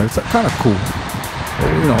them on there. It's kind of cool.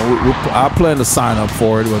 You know, I plan to sign up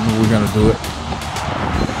for it when we're going to do it.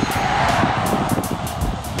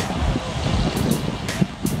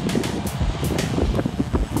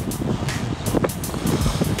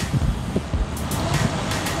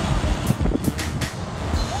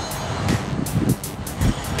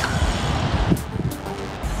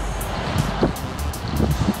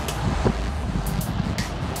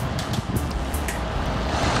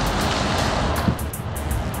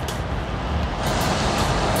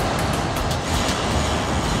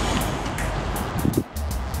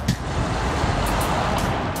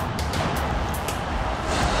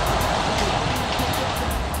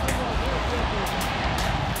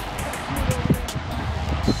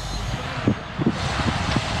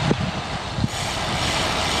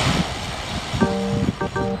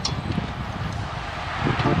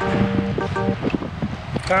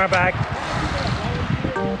 Car back.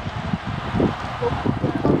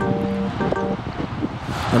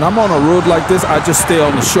 When I'm on a road like this, I just stay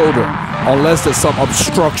on the shoulder. Unless there's some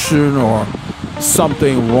obstruction or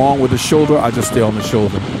something wrong with the shoulder, I just stay on the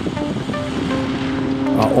shoulder.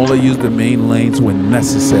 I only use the main lanes when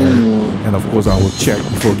necessary. And of course, I will check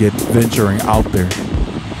before venturing out there.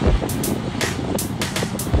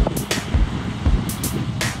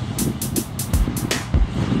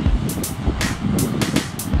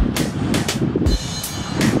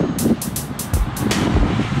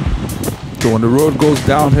 So when the road goes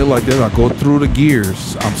downhill like this, I go through the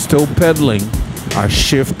gears. I'm still pedaling. I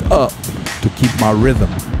shift up to keep my rhythm.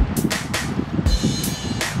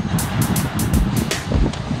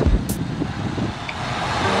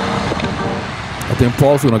 I think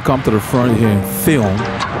Paul's gonna come to the front here and film.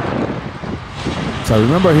 So I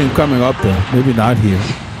remember him coming up there, maybe not here.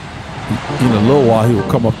 In a little while, he will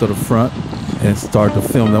come up to the front and start to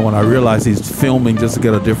film. Then when I realize he's filming just to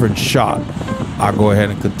get a different shot, I'll go ahead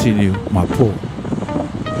and continue my pull.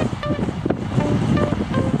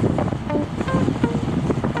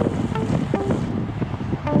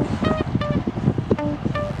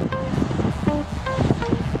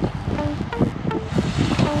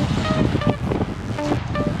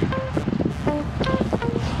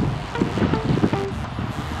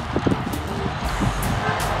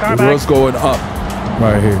 The road's going up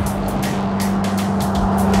right here.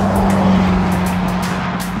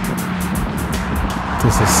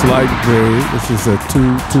 It's a slight grade. This is a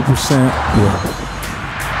 2%. Yeah.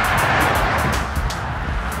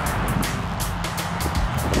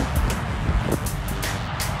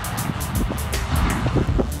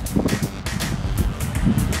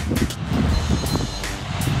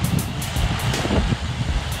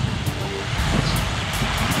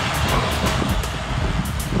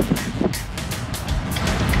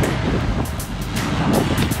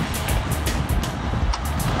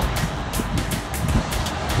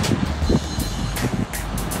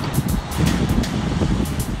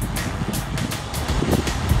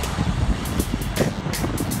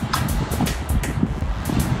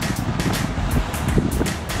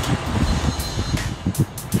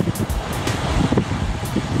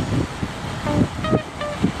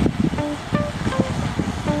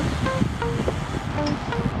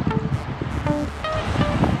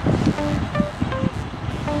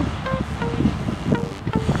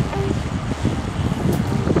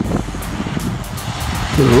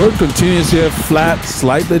 The road continues here flat,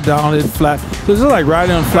 slightly down, it's flat. So it's just like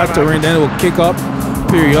riding on flat terrain, then it will kick up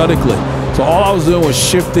periodically. So all I was doing was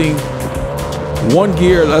shifting one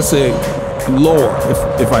gear, let's say, lower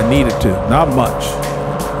if I needed to. Not much.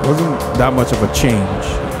 It wasn't that much of a change.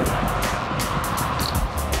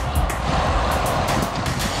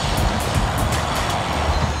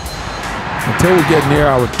 Until we get near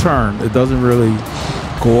our turn, it doesn't really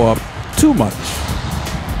go up too much.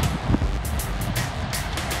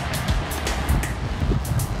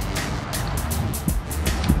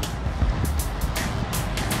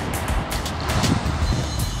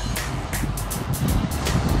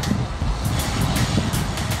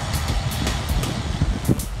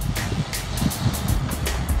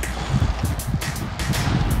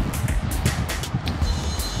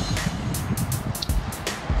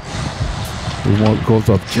 It goes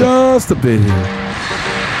up just a bit here.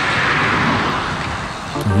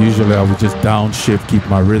 Usually I would just downshift, keep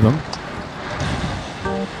my rhythm.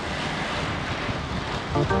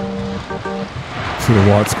 See the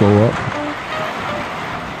watts go up.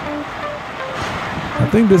 I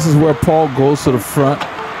think this is where Paul goes to the front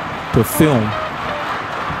to film.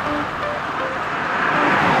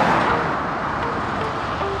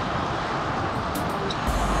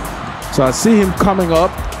 So I see him coming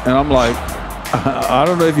up and I'm like, I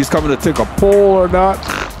don't know if he's coming to take a pull or not.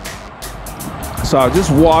 So I'll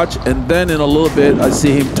just watch, and then in a little bit, I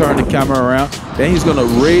see him turn the camera around. Then he's gonna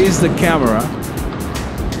raise the camera.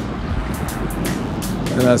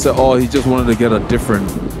 And I said, oh, he just wanted to get a different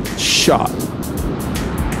shot.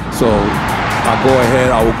 So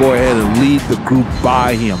I will go ahead and lead the group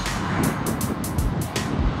by him.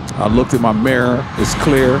 I looked at my mirror, it's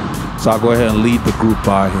clear, so I'll go ahead and lead the group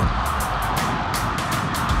by him.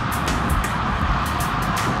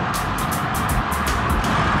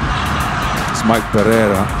 It's Mike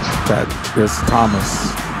Pereira, there's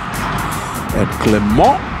Thomas, and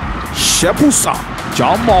Clement Chepoussin,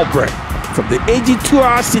 John Malbrecht from the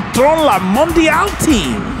AG2R Citroën La Mondiale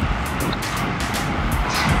team.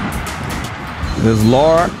 There's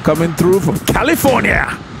Laura coming through from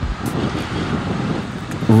California.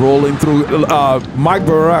 Rolling through. Mike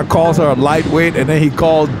Barra calls her a lightweight, and then he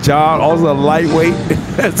calls John also a lightweight.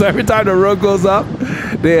 So every time the road goes up,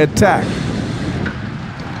 they attack.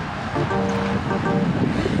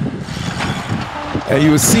 And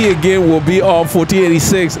you will see again, we'll be on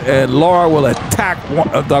 1486, and Laura will attack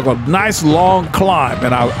a nice long climb,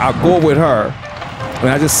 and I'll go with her. And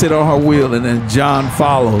I just sit on her wheel, and then John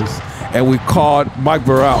follows. And we caught Mike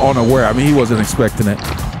Barra unaware. I mean, he wasn't expecting it.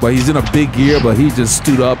 But he's in a big gear, but he just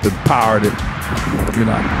stood up and powered it. You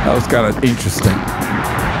know, that was kind of interesting.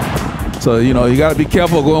 So, you know, you got to be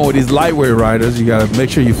careful going with these lightweight riders. You got to make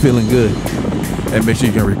sure you're feeling good and make sure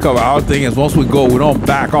you can recover. Our thing is once we go, we don't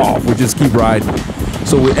back off. We just keep riding.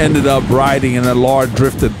 So we ended up riding, and then Laura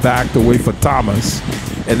drifted back to wait for Thomas.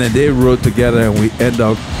 And then they rode together, and we end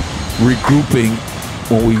up regrouping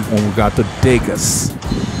when we got to Dacus.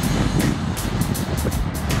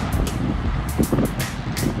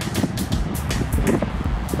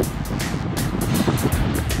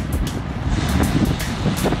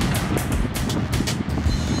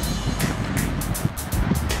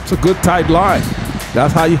 It's a good tight line.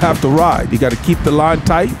 That's how you have to ride. You got to keep the line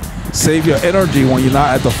tight, save your energy when you're not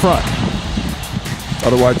at the front.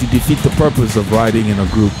 Otherwise, you defeat the purpose of riding in a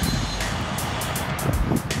group.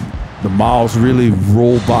 The miles really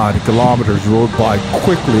roll by, the kilometers roll by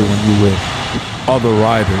quickly when you're with other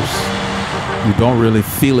riders. You don't really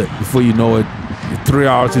feel it. Before you know it, you're 3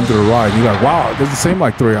 hours into the ride. You're like, wow, it doesn't seem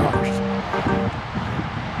like 3 hours.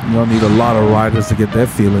 You don't need a lot of riders to get that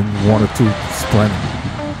feeling. 1 or 2 is plenty.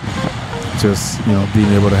 Just, you know,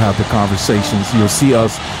 being able to have the conversations. You'll see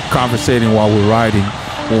us conversating while we're riding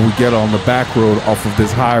when we get on the back road off of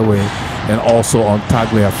this highway and also on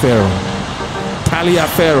Taliaferro.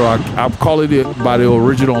 Taliaferro, I'm calling it by the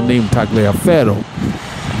original name Taliaferro.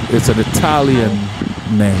 It's an Italian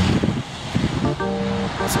name.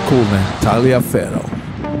 It's a cool name, Taliaferro.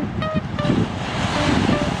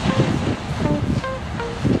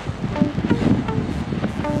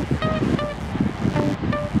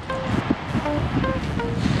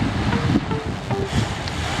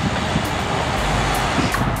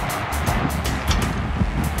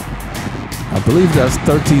 I believe that's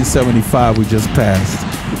 1375 we just passed.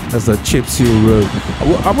 That's a chip seal road.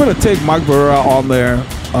 I'm going to take Mike Barra on there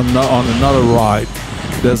on another ride.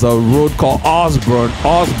 There's a road called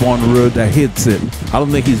Osborne Road that hits it. I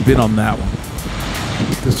don't think he's been on that one.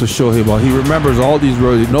 Just to show him, he remembers all these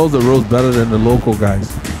roads. He knows the roads better than the local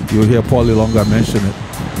guys. You'll hear Paulie Longa mention it.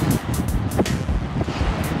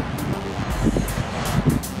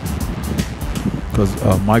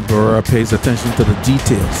 Because Mike Barra pays attention to the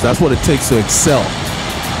details. That's what it takes to excel.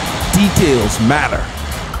 Details matter.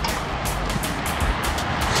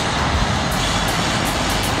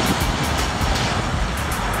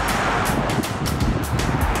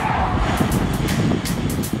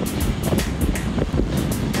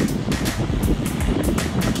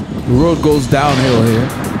 The road goes downhill here.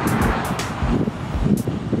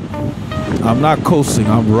 I'm not coasting,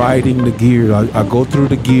 I'm riding the gears. I go through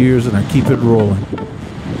the gears and I keep it rolling.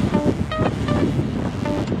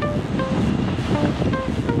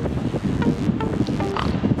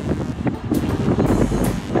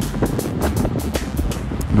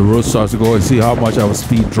 The road starts to go and see how much our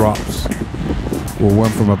speed drops. We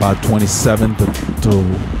went from about 27 to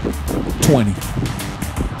 20.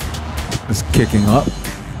 It's kicking up.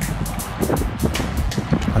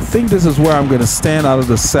 I think this is where I'm going to stand out of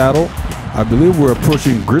the saddle. I believe we're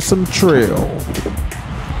approaching Grissom Trail,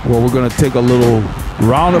 where we're going to take a little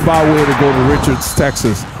roundabout way to go to Richards,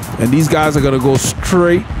 Texas. And these guys are going to go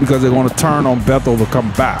straight because they're going to turn on Bethel to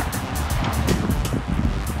come back.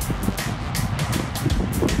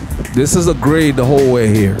 This is a grade the whole way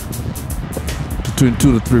here, between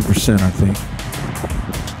 2 to 3%, I think.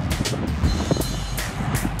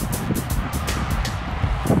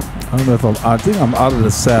 I don't know if I think I'm out of the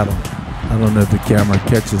saddle. I don't know if the camera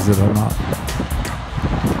catches it or not.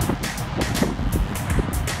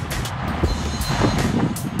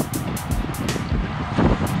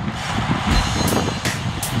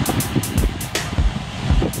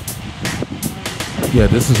 Yeah,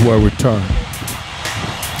 this is where we turn.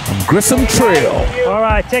 On Grissom Trail. All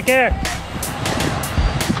right, take care.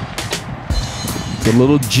 It's a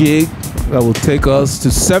little jig that will take us to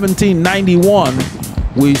 1791,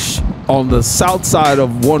 which on the south side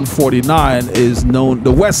of 149 is known,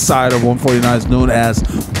 the west side of 149 is known as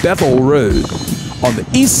Bethel Road. On the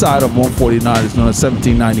east side of 149 is known as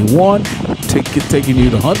 1791, taking you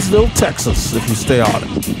to Huntsville, Texas, if you stay on it.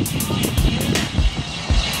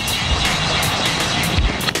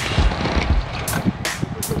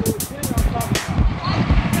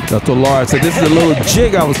 That's what Laura said. This is the little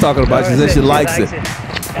jig I was talking about. She said she likes it.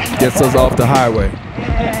 Gets us off the highway.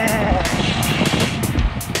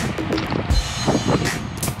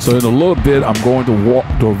 So in a little bit, I'm going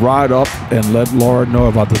to ride up and let Laura know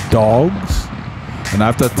about the dogs. And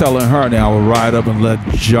after telling her now, I will ride up and let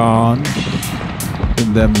John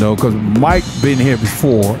and them know, because Mike been here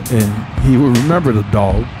before and he will remember the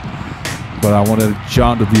dog. But I wanted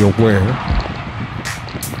John to be aware.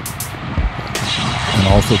 And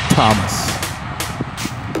also Thomas.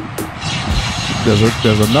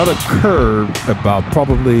 There's another curve about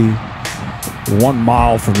probably 1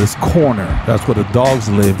 mile from this corner. That's where the dogs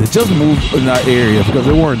live. They just moved in that area because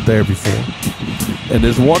they weren't there before. And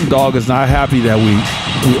this one dog is not happy that we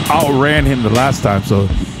outran him the last time, so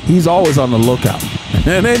he's always on the lookout.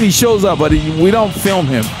 And then he shows up, but we don't film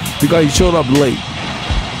him because he showed up late.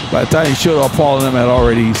 By the time he showed up, Paul and them had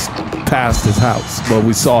already passed his house, but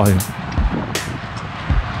we saw him.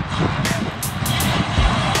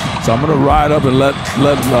 So I'm gonna ride up and let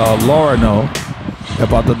Laura know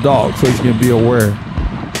about the dog so she can be aware.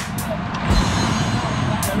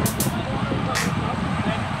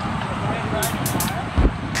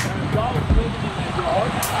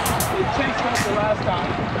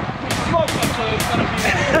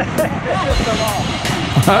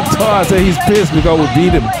 I told her, I said he's pissed because we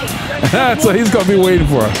beat him. So he's gonna be waiting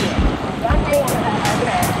for us.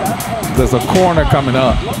 There's a corner coming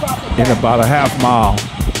up in about a half mile.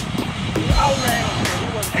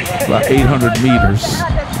 About 800 meters.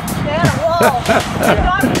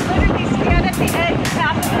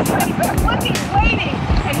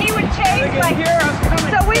 And he would chase like,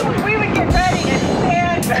 so we would get ready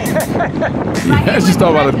and stand. Yeah, just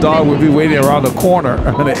talking about a dog would be waiting around the corner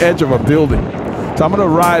on the edge of a building. So I'm gonna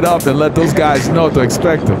ride up and let those guys know to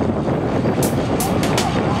expect him.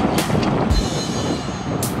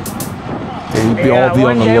 So we'll be all be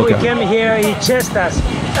on the lookout. One day we came here, he chased us.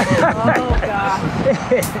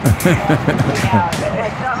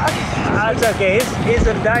 That's okay. He's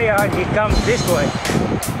a diehard. He comes this way.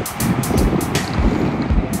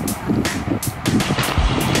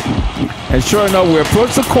 And sure enough, we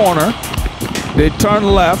approach the corner. They turn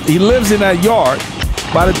left. He lives in that yard.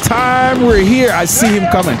 By the time we're here, I see him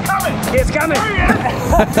coming. He's coming.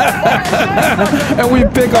 And we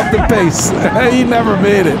pick up the pace. He never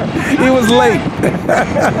made it. He was late.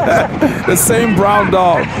 The same brown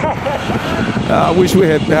dog. I wish we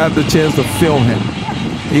had the chance to film him.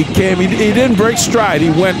 He came, he didn't break stride. He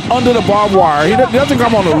went under the barbed wire. He doesn't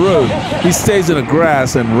come on the road. He stays in the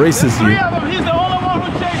grass and races you. He's the only one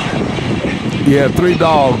who chases. Yeah, 3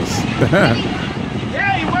 dogs. Yeah,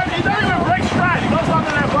 he doesn't even break stride. He goes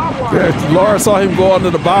under that barbed wire. Yeah, Laura saw him go under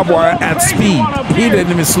the barbed wire at speed. He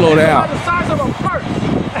didn't even slow down.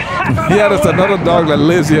 Yeah, there's another dog that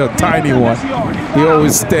lives here, a tiny one. He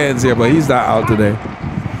always stands here, but he's not out today.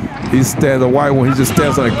 He stands, a white one, he just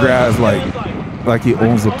stands on the grass like he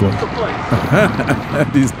owns the place.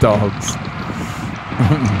 These dogs.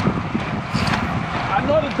 I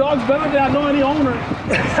know the dogs better than I know any owner.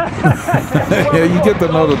 Yeah, you get to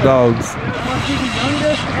know the dogs. He's the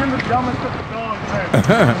youngest and the dumbest of the dogs.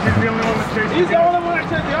 He's the only one that chases. He's the only one that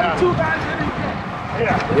chases. The other 2 guys didn't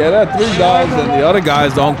care. Yeah, there are 3 dogs and the other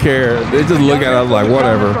guys don't care. They just look at us like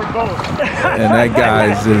whatever. And that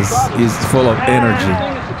guy he's full of energy.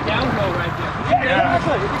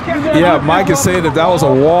 Yeah, Mike is saying if that was a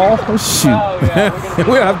wall, oh, shoot.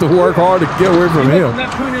 We'd have to work hard to get away from him.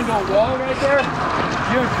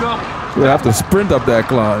 We'd have to sprint up that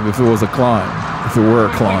climb if it was a climb, if it were a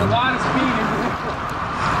climb.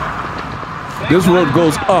 This road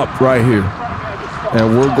goes up right here.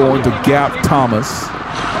 And we're going to Gap Thomas. He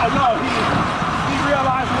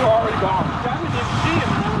realized we were already gone.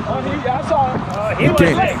 I saw him.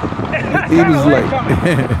 He was late.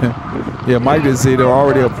 Yeah, Mike didn't see they were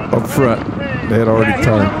already up front. They had already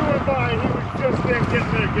turned. He was just there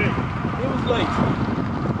getting their gate. He was late.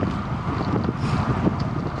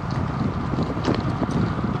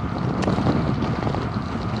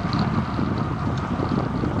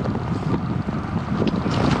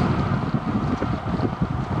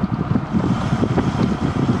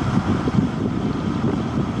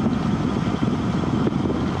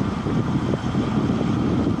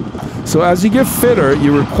 So as you get fitter,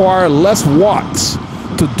 you require less watts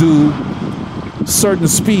to do certain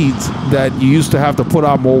speeds that you used to have to put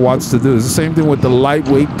out more watts to do. It's the same thing with the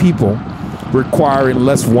lightweight people requiring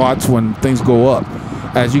less watts when things go up.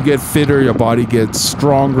 As you get fitter, your body gets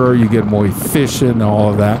stronger, you get more efficient and all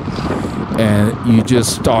of that. And you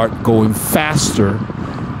just start going faster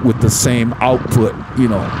with the same output. You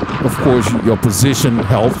know, of course, your position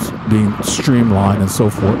helps, being streamlined and so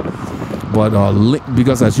forth. But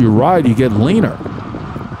because as you ride, you get leaner.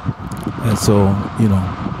 And so, you know.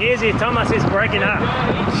 Easy, Thomas is breaking up.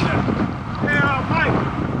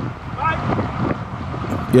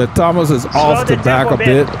 Yeah, Thomas is off the back a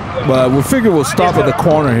bit, but we figure we'll stop at the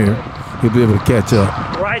corner here. He'll be able to catch up.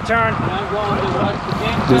 Right turn.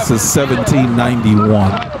 This is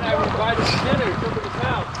 1791.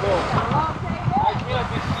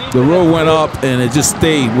 The road went up and it just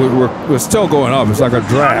stayed. We're still going up. It's like a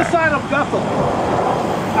drag. Side of Bethel.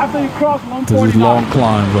 After you cross 149, to these long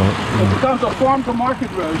climbs. it becomes a farm to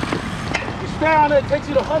market road. You stay on it, it takes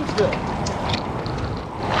you to Huntsville.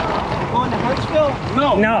 Going to Huntsville?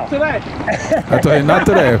 No, not today. I tell you, not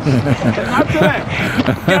today. Not today.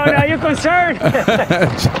 John, are you concerned?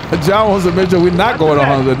 John wants to mention we're not going to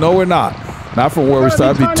Huntsville. No, we're not. Not from where we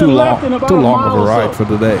started. It'd be too long of a ride for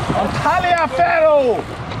today. On Taliaferro.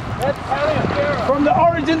 From the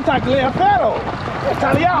origin Taliaferro.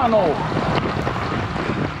 Italiano.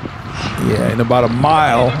 Yeah, in about a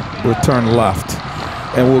mile, we'll turn left.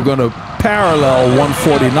 And we're going to parallel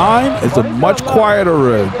 149. It's a much quieter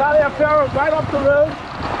road. Taliaferro, right up the road.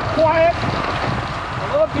 Quiet.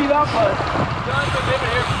 A little beat up, but John's been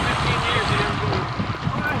living here for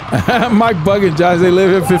 15 years. Mike Bug and John, they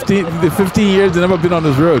live here 15 years. They've never been on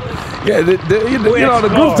this road. Yeah, the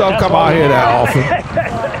groups don't come out here that often.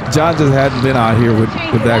 John just hadn't been out here with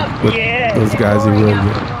those guys he rode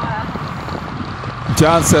with.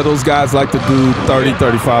 John said those guys like to do 30,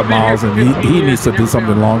 35 miles, and he needs to do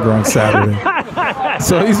something longer on Saturday.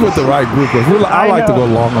 So he's with the right group. I like to go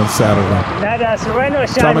long on Saturday.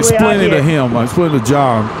 So I'm explaining to him, I'm explaining to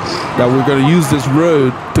John that we're going to use this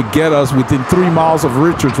road to get us within 3 miles of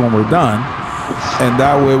Richards when we're done. And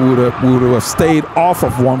that way we would have stayed off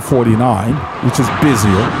of 149, which is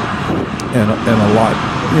busier and a lot,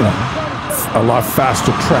 you know, a lot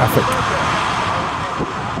faster traffic.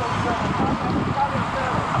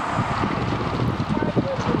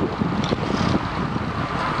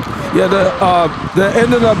 Yeah, there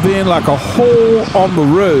ended up being like a hole on the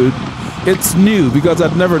road. It's new because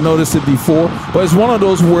I've never noticed it before, but it's one of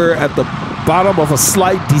those where at the bottom of a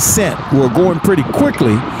slight descent, we're going pretty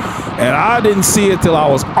quickly, and I didn't see it till I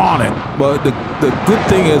was on it. But the good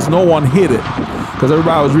thing is no one hit it because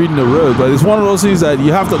everybody was reading the road. But it's one of those things that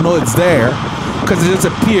you have to know it's there because it just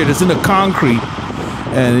appeared. It's in the concrete,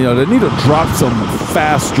 and you know they need to drop some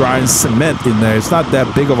fast drying cement in there. It's not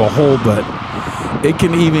that big of a hole, but it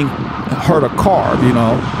can even hurt a car, you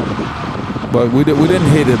know. But we didn't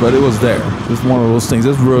hit it, but it was there. It's one of those things.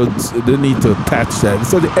 This road, they need to patch that.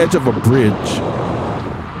 It's at the edge of a bridge.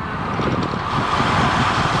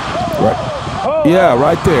 Right. Yeah,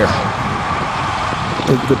 right there.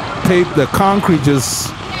 The concrete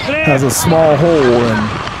just has a small hole,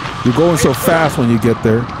 and you're going so fast when you get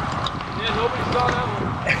there.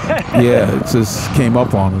 Yeah, it just came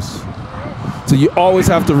up on us. So you always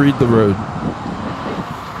have to read the road.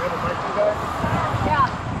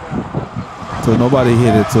 So nobody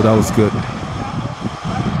hit it, so that was good.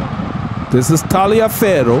 This is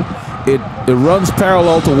Taliaferro. It runs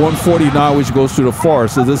parallel to 149, which goes through the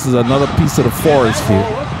forest. So this is another piece of the forest here.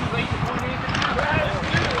 Yeah,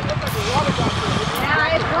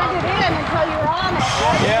 it blended in until you were on it.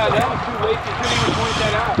 Yeah, that was too late. You couldn't even point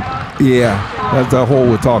that out. Yeah, that's the hole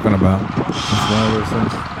we're talking about. It's one of those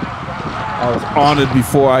things. I was on it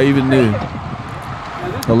before I even knew.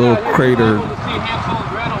 A little crater.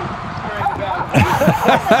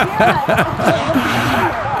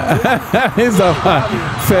 It's a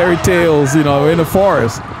fairy tales, you know, in the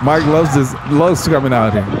forest. Mike loves coming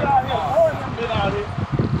out here.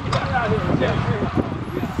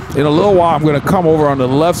 In a little while, I'm going to come over on the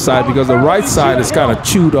left side because the right side is kind of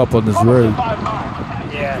chewed up on this road.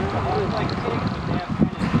 Yeah.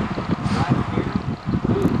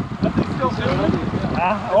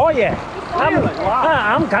 Oh yeah.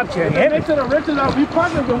 I'm capturing it. Next to the original, we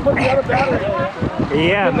partnered with put the other battery.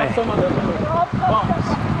 Yeah, man. Some of them bumps.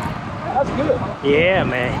 That's good. Yeah,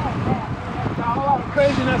 man. A lot of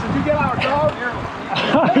craziness. Did you get our dog?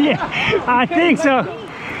 Oh, yeah, I think so.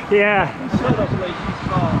 Yeah.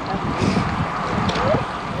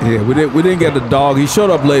 Yeah, we didn't get the dog. He showed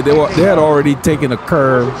up late. They had already taken a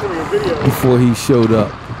curve before he showed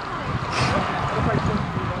up.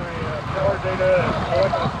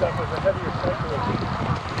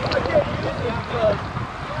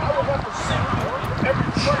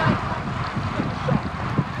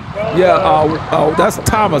 Yeah, that's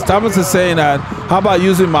Thomas. Thomas is saying that, how about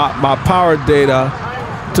using my power data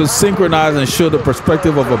to synchronize and show the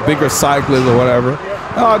perspective of a bigger cyclist or whatever?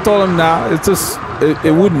 No, I told him it's just,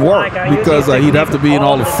 it wouldn't work because he'd have to be in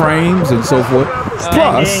all the frames and so forth.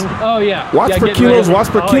 Plus, watts per kilos, watts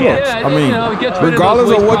per kilos. I mean,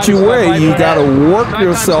 regardless of what you weigh, you got to work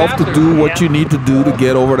yourself to do what you need to do to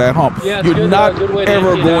get over that hump. You're not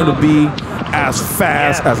ever going to be as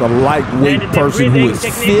fast as a lightweight person who is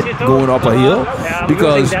fit going up a hill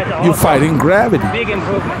because you're fighting gravity. Big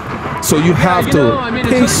improvement. So you have to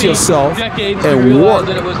pace yourself and work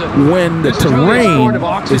when the terrain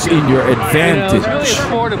is in your advantage. It's really a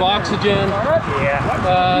sport of oxygen.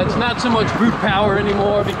 It's not so much brute power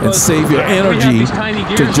anymore. And save your energy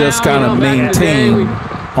to just kind of maintain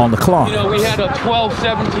on the climb. You know, we had a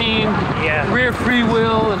 12-17 rear free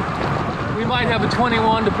wheel, and we might have a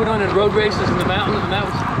 21 to put on in road races in the mountains, and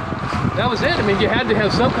that was it. I mean, you had to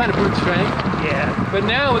have some kind of brute strength. Yeah. But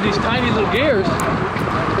now with these tiny little gears,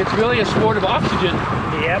 it's really a sport of oxygen.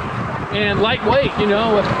 Yep. And lightweight, you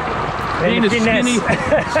know, being as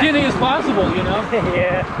skinny as possible, you know.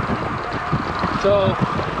 Yeah. So,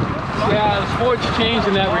 yeah, the sport's changed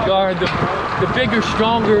in that regard. The bigger,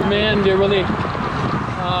 stronger men, they really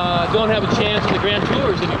don't have a chance in the Grand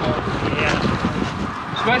Tours anymore. Yeah.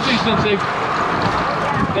 Especially since they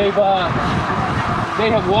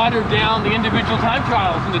have watered down the individual time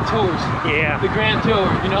trials in the tours. Yeah. The Grand Tour,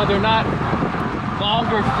 you know, they're not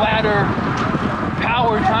longer, flatter,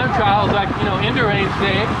 power time trials like, you know, Indurain's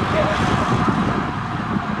day.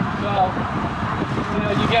 So, you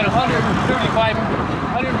know, you get 135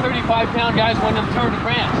 pound guys winning the Tour de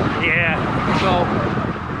France. Yeah. So,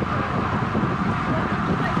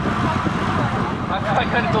 I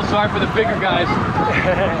kind of feel sorry for the bigger guys.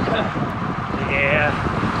 Yeah.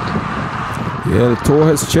 Yeah, the tour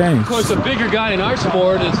has changed. Of course, a bigger guy in our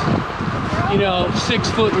sport is, you know,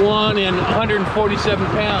 6'1" and 147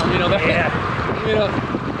 pounds. You know that. You know,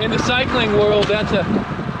 in the cycling world, that's a,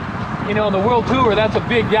 you know, in the World Tour, that's a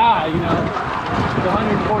big guy. You know,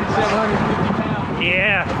 147, 150 pounds.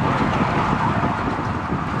 Yeah.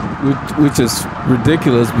 Which is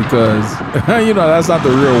ridiculous because you know that's not the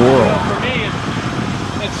real world. For me,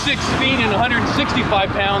 at 6 feet and 165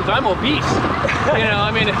 pounds, I'm obese. You know,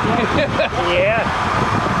 I mean. Yeah.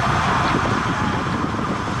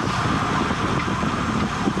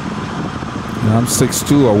 I'm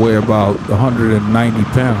 6'2", I weigh about 190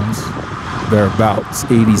 pounds, thereabouts,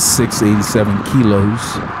 86, 87 kilos.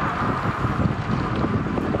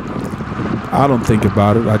 I don't think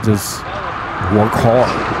about it, I just work hard.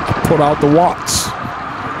 I put out the watts,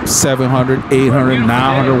 700, 800,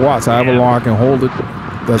 900 watts, however long I can hold it.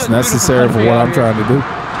 That's necessary for what I'm trying to do.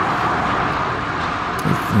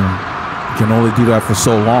 You can only do that for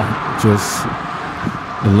so long, just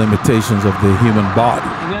the limitations of the human body.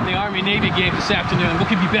 And then the Army-Navy game this afternoon. What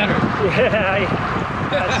could be better?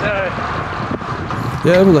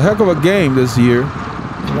 Yeah, it was a heck of a game this year.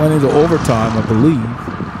 Went into overtime, I believe.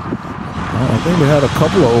 I think they had a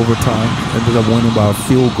couple of overtime. Ended up winning by a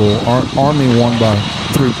field goal. Army won by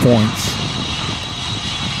 3 points.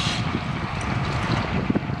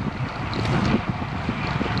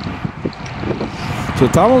 So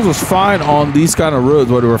Thomas was fine on these kind of roads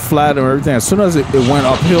where they were flat and everything. As soon as it went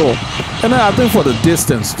uphill, and then I think for the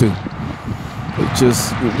distance too, it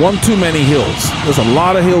just one too many hills. There's a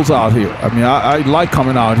lot of hills out here. I mean, I like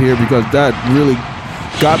coming out here because that really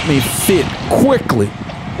got me fit quickly.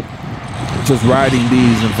 Just riding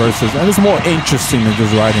these and versus, and it's more interesting than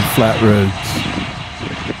just riding flat roads.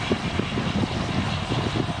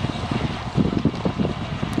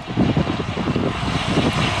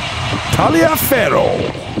 Taliaferro.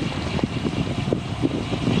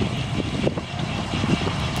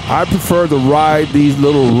 I prefer to ride these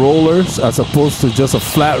little rollers as opposed to just a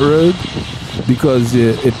flat road because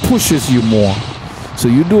it pushes you more. So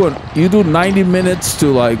you do 90 minutes to,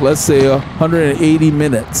 like, let's say 180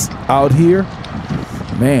 minutes out here.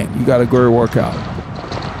 Man, you got a great workout.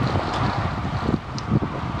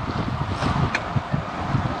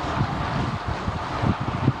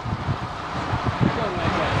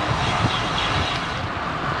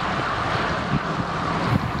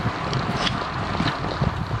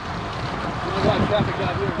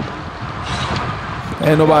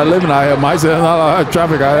 Ain't nobody living out here. Mike said, no,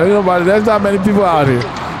 traffic out here. Ain't nobody, there's not many people out here.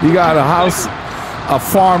 You got a house, a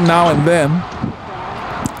farm now and then.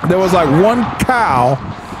 There was like one cow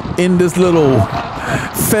in this little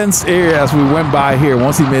fenced area as we went by here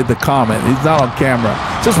once he made the comment. He's not on camera.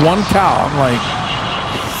 Just one cow. I'm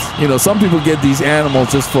like, you know, some people get these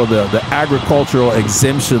animals just for the agricultural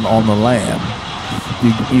exemption on the land.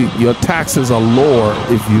 your taxes are lower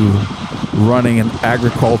if you running an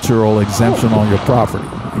agricultural exemption on your property,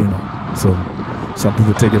 you know. So some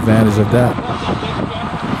people take advantage of that.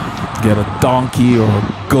 Get a donkey or a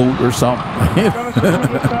goat or something.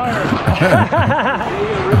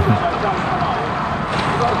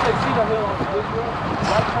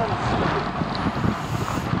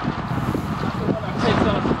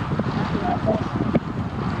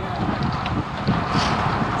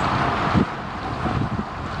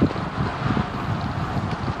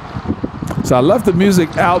 So I left the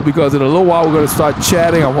music out because in a little while we're going to start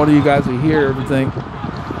chatting. I want you guys to hear everything.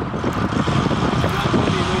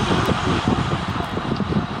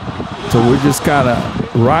 So we're just kind of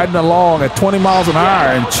riding along at 20 miles an hour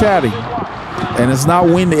and chatting. And it's not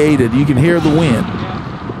wind aided. You can hear the wind.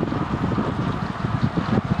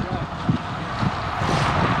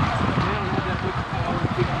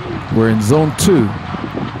 We're in zone 2.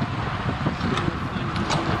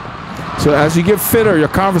 So as you get fitter, your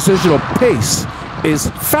conversational pace is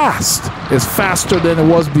fast. It's faster than it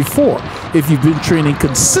was before if you've been training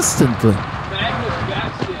consistently.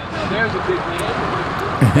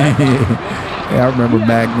 Yeah, I remember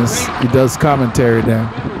Magnus. He does commentary there.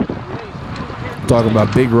 Talking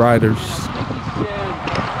about big riders.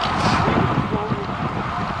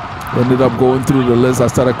 Ended up going through the list. I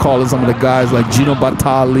started calling some of the guys like Gino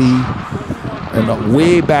Batali and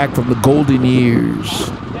way back from the golden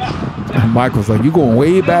years. And Mike was like, "You going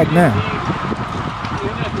way back now."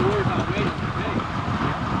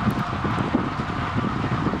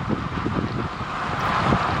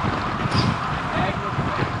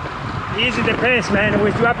 Easy the pace, man.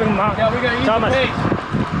 We're dropping them out. Yeah, we got to use Thomas. the pace.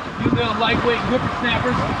 Use the lightweight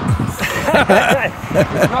whippersnappers.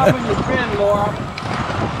 You're dropping your pin, Laura.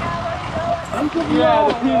 Yeah,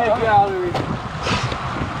 the peanut gallery.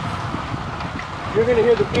 You're going to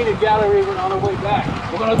hear the peanut gallery when on our way back.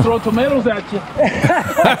 We're going to throw tomatoes at you.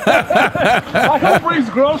 Who brings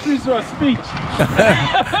groceries to a speech?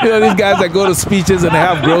 You know, these guys that go to speeches and they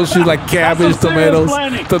have groceries like cabbage, tomatoes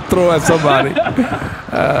to throw at somebody.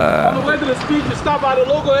 On the way to the speech, you stop by the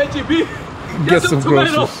local HEB. Get some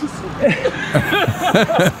groceries.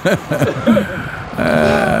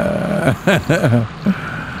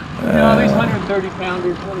 You know, these 130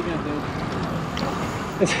 pounders, what are you going to do?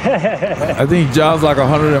 I think John's like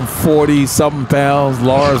 140 something pounds.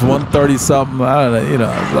 Laura's 130 something. I don't know. You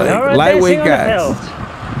know, like Laura, lightweight guys.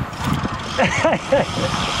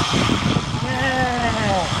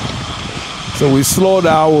 So we slow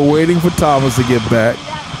down. We're waiting for Thomas to get back.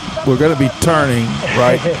 We're going to be turning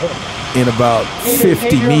right in about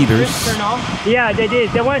 50 meters. Yeah, they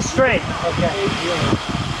did. They went straight. Okay.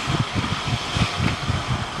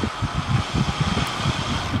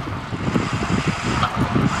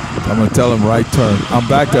 I'm going to tell him right turn. I'm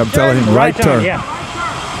back there. I'm telling him right turn. Yeah.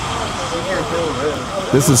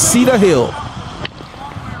 This is Cedar Hill.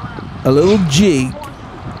 A little jig.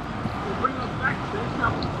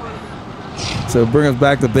 So bring us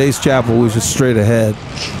back to Base Chapel, which is straight ahead.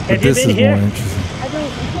 But Have you been here? More interesting. It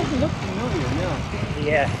doesn't look familiar, no.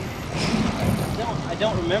 Yeah. I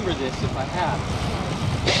don't remember this if I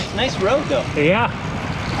have. Nice road though. Yeah.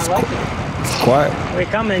 I like it. It's quiet. We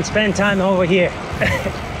come and spend time over here.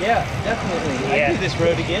 Yeah, definitely. Yeah. I do this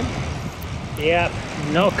road again. Yeah.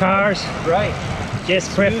 No cars. Right.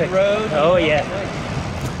 Just Smooth perfect. road. Oh yeah.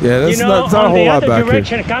 Yeah, that's You know, not a on whole the lot other back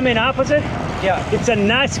direction, here. coming opposite, Yeah. it's a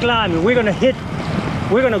nice climb. We're gonna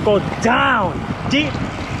go down deep.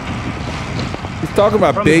 He's talking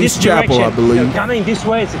about From Base this Chapel, direction. I believe. Coming this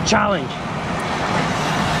way is a challenge.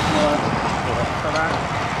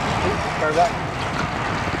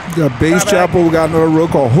 We got Base Chapel. We got another road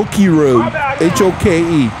called Hoke Road.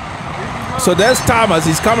 H-O-K-E. So there's Thomas.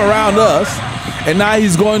 He's come around us, and now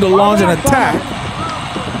he's going to launch an attack.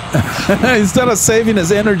 Instead of saving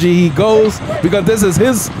his energy, he goes because this is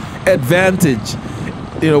his advantage.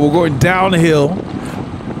 You know, we're going downhill,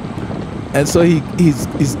 and so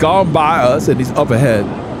he's gone by us, and he's up ahead.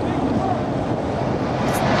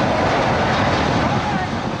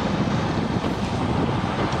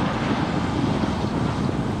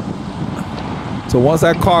 So once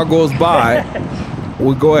that car goes by,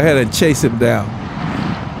 we'll go ahead and chase him down. See,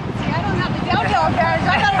 I don't have the downhill guys.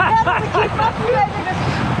 I got a pedal to keep up with you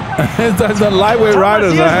guys. The lightweight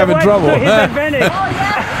riders are having trouble. Oh, yeah.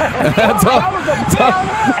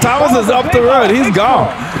 Thomas is up the road. He's gone.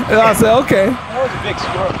 And I said, okay. That was a big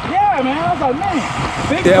squirrel. Yeah, man. I was like,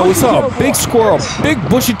 man. Yeah, we saw a big squirrel, big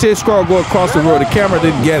bushy-tailed squirrel go across the road. The camera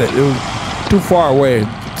didn't get it. It was too far away,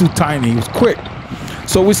 too tiny. He was quick.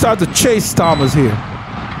 So we start to chase Thomas here.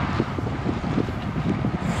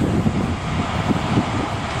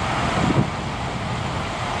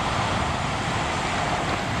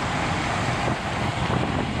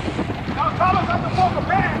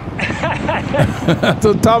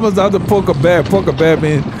 So Thomas not to poke a bear. Poke a bear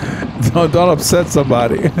means don't upset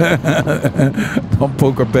somebody. Don't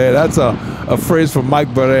poke a bear. That's a phrase from Mike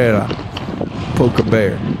Barrera. Poke a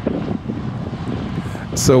bear.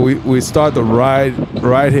 So we start to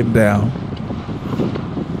ride him down.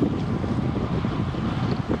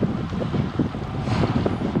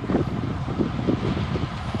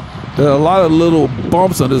 There are a lot of little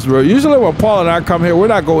bumps on this road. Usually when Paul and I come here, we're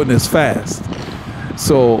not going this fast.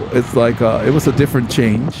 So it's like, it was a different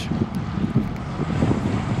change.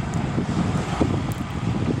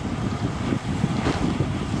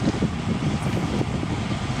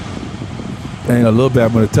 And in a little bit,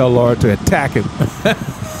 I'm going to tell Laura to attack him.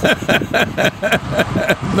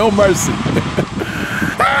 No mercy.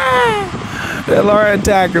 Let Laura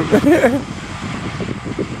attack him.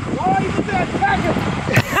 Laura, you need to attack him.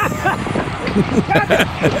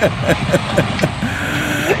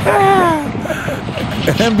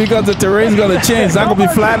 And because the terrain's gonna change, it's not gonna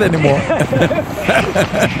be flat anymore.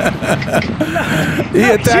 He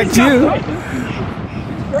attacked you.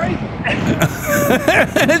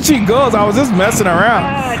 And she goes, I was just messing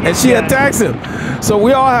around. And she attacks him. So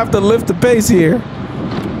we all have to lift the pace here.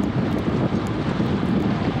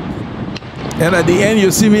 And at the end,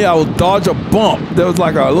 you'll see me, I will dodge a bump. There was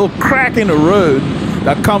like a little crack in the road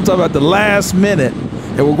that comes up at the last minute.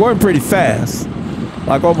 And we're going pretty fast.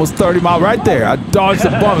 Like almost 30 miles right there. I dodged the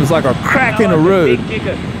bump. It's like a crack in the road.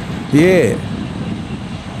 Yeah.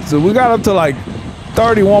 So we got up to like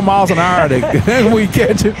 31 miles an hour. We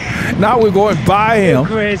catch him. Now we're going by him. You're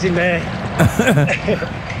crazy, man.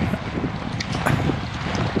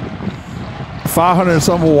 500 and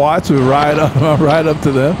some watts. We ride up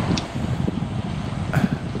to them.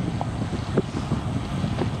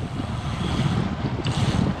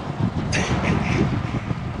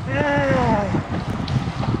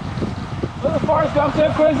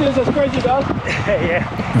 Crazy is as crazy does. Yeah.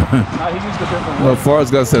 He used a different word. Well,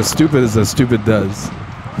 Forrest Gump says stupid is as stupid does.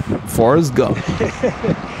 Forrest Gump. Oh,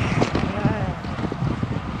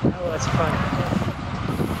 that's fun.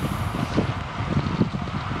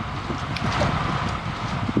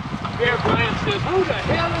 Bear Bryant says, who the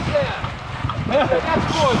hell is that? That's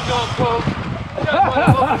Forrest Gump, folks. That's one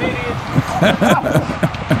of those idiots.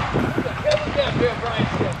 Who the hell is that, Bear Bryant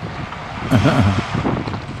said?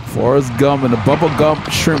 Forrest Gump and the Bubble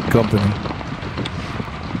Gump Shrimp Company.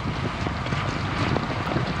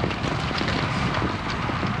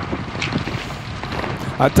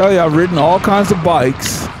 I tell you, I've ridden all kinds of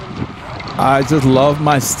bikes. I just love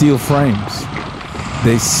my steel frames.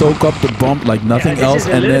 They soak up the bump like nothing else,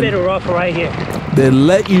 and then bit rough right here. They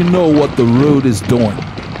let you know what the road is doing.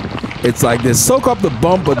 It's like they soak up the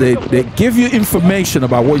bump, but they give you information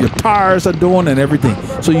about what your tires are doing and everything.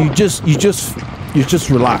 So you're just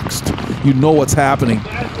relaxed. You know what's happening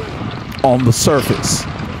on the surface.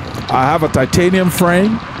 I have a titanium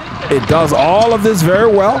frame. It does all of this very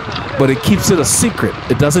well, but it keeps it a secret.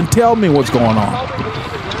 It doesn't tell me what's going on.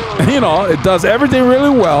 You know, it does everything really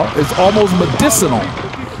well. It's almost medicinal,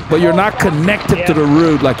 but you're not connected to the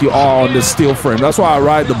road like you are on this steel frame. That's why I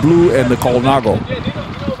ride the blue and the Colnago.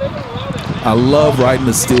 I love riding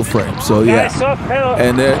the steel frame. So yeah,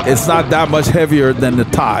 and it's not that much heavier than the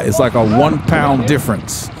tie. It's like a 1 pound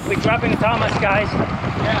difference. We're dropping Thomas, guys.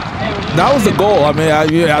 That was the goal. I mean,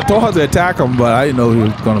 I told her to attack him, but I didn't know he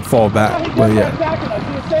was going to fall back. But yeah.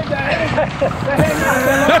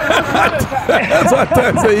 That's what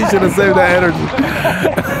I said. You should have saved that energy.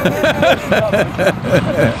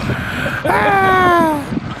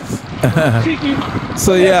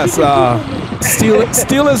 So yes,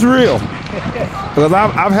 steel is real. Because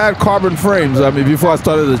I've had carbon frames. I mean, before I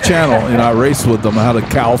started the channel, you know, I raced with them. I had a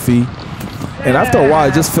Calfee, and after a while,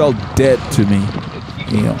 it just felt dead to me.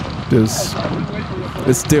 You know,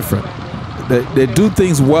 it's different. They do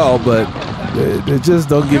things well, but they just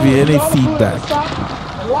don't give you any feedback.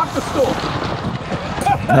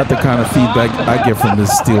 Not the kind of feedback I get from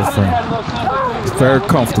this steel frame. It's very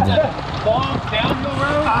comfortable. Downhill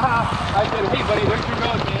road? I said, hey buddy, there's your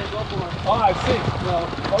road, man. Go for it. Oh, I see.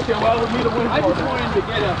 Okay, well, we need a win for it. I just wanted to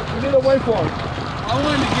get We need a win for it. I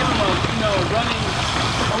wanted to give him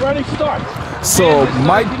a running start. So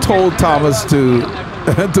Mike told Thomas to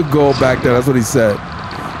go back there. That's what he said.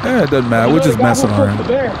 Yeah, it doesn't matter. We're just messing around.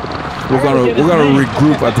 We're gonna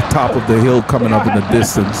regroup at the top of the hill coming up in the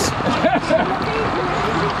distance.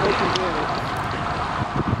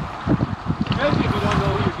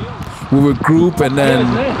 We regroup, and then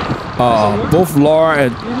both Laura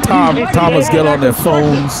and Thomas get on their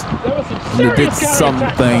phones. And they did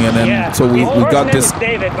something, and then so we got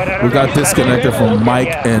disconnected from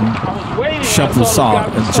Mike and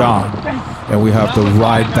Champoussin and John, and we have to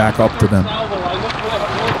ride back up to them. I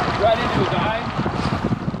looked right into his eye.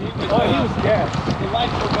 He was dead. The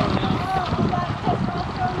lights were going out.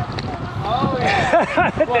 Oh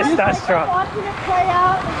yeah. Testosterone. Watching it play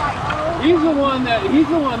out and like, oh. He's the one that did it. He's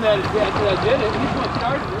the one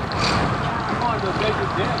started it. He wanted to make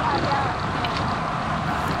it dead.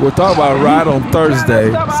 We're talking about a ride on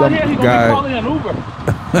Thursday. Some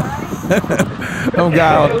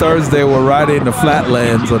guy on Thursday were riding in the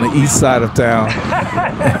flatlands on the east side of town.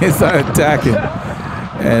 He started attacking.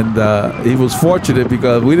 And he was fortunate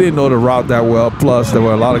because we didn't know the route that well. Plus, there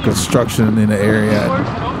were a lot of construction in the area.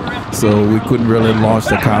 So we couldn't really launch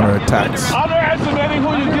the counterattacks. Underestimating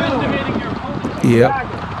who you do. Yep.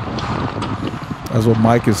 That's what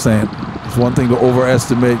Mike is saying. It's one thing to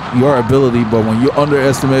overestimate your ability, but when you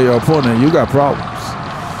underestimate your opponent, you got problems.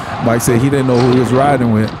 Mike said he didn't know who he was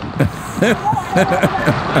riding with.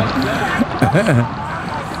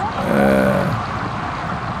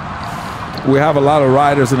 We have a lot of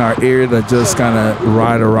riders in our area that just kind of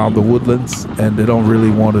ride around the woodlands, and they don't really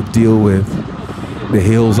want to deal with the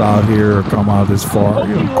hills out here or come out this far.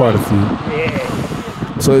 You know, quite a few.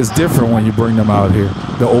 So it's different when you bring them out here.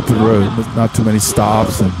 The open road, there's not too many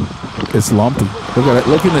stops, and it's lumpy. Look at it.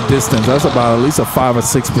 Look in the distance. That's about at least a 5 or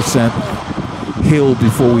 6% hill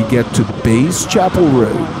before we get to Base Chapel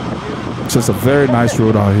Road. It's just a very nice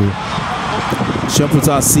road out here.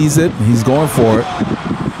 Shempleton sees it, and he's going for it.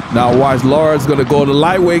 Now watch, Laura's going to go to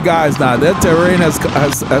lightweight guys now. Their terrain has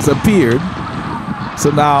appeared.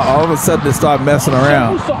 So now all of a sudden they start messing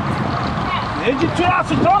around.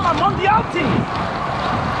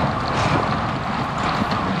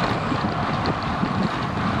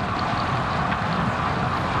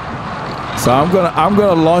 So I'm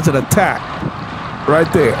gonna launch an attack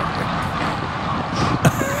right there.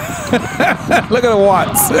 Look at the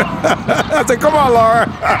watts. I said, come on, Laura.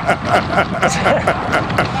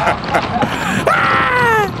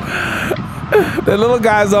 The little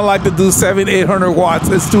guys don't like to do 700-800 watts.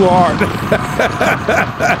 It's too hard.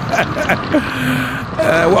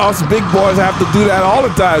 Well, us big boys have to do that all the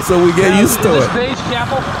time, so we get used to it. Base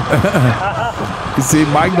Chapel. You see,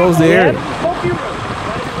 Mike knows the area.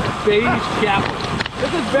 Base Chapel.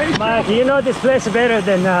 This is Base Mike, you know this place better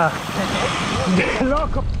than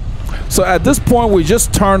local. So at this point, we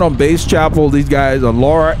just turned on Base Chapel. These guys,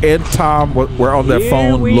 Laura and Tom, were on their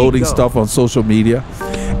phone loading stuff on social media.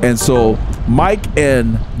 And so Mike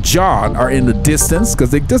and John are in the distance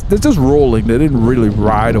because they're just rolling. They didn't really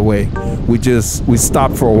ride away. We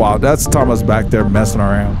stopped for a while. That's Thomas back there messing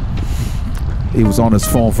around. He was on his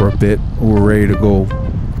phone for a bit. We were ready to go.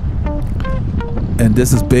 And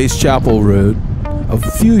this is Base Chapel Road. A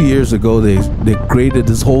few years ago, they graded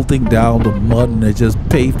this whole thing down to mud, and they just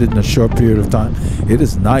paved it in a short period of time. It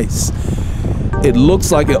is nice. It looks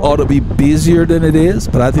like it ought to be busier than it is,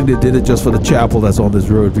 but I think they did it just for the chapel that's on this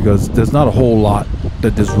road because there's not a whole lot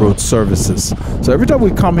that this road services. So every time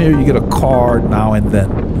we come here, you get a car now and then.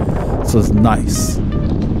 So it's nice.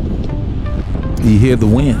 You hear the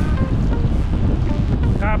wind.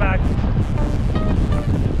 Car back.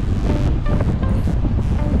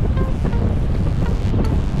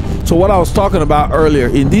 So what I was talking about earlier,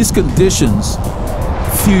 in these conditions, a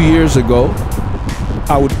few years ago,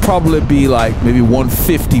 I would probably be like maybe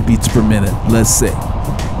 150 beats per minute, let's say.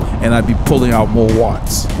 And I'd be pulling out more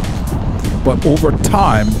watts. But over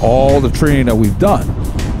time, all the training that we've done,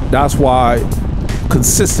 that's why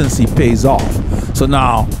consistency pays off. So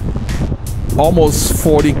now, almost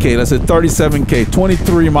 40K, let's say 37K,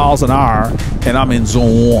 23 miles an hour, and I'm in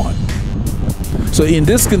zone 1. So in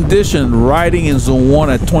this condition, riding in zone 1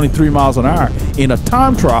 at 23 miles an hour, in a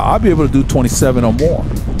time trial, I'll be able to do 27 or more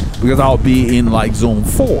because I'll be in like zone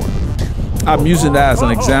 4. I'm using that as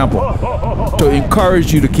an example to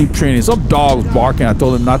encourage you to keep training. Some dog was barking. I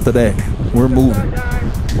told him not today. We're moving.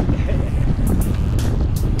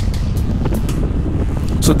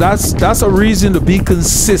 So that's a reason to be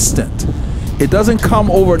consistent. It doesn't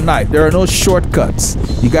come overnight. There are no shortcuts.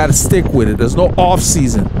 You got to stick with it. There's no off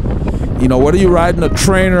season. You know, whether you're riding a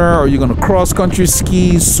trainer or you're going to cross country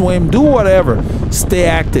ski, swim, do whatever, stay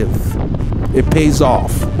active. It pays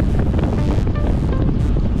off.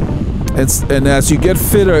 And as you get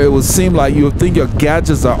fitter, it will seem like you think your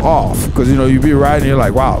gadgets are off because, you know, you'll be riding, you're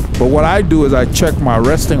like, wow. But what I do is I check my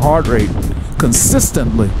resting heart rate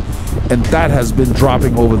consistently, and that has been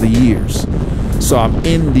dropping over the years. So I'm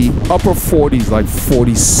in the upper 40s, like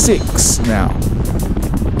 46 now.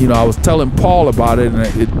 You know, I was telling Paul about it, and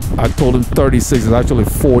I told him 36. It's actually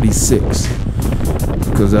 46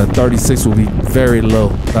 because 36 will be very low.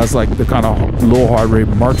 That's like the kind of low heart rate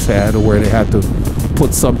Mark's had, where they had to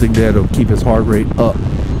put something there to keep his heart rate up.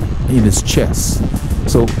 in his chest.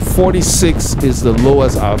 So 46 is the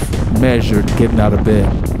lowest I've measured getting out of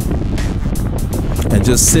bed. And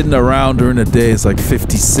just sitting around during the day is like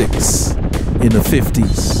 56, in the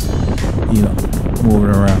 50s, you know, moving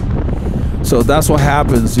around. So that's what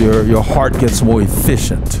happens. Your heart gets more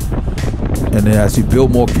efficient. And then as you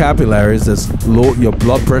build more capillaries, your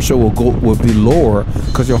blood pressure will be lower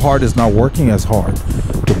because your heart is not working as hard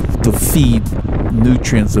to feed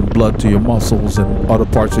nutrients and blood to your muscles and other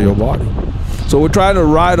parts of your body. So we're trying to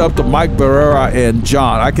ride up to Mike Barrera and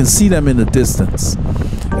John. I can see them in the distance,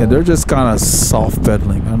 and they're just kind of soft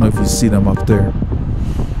pedaling. I don't know if you see them up there.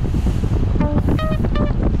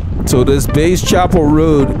 So this Bays Chapel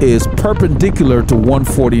Road is perpendicular to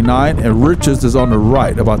 149, and Richards is on the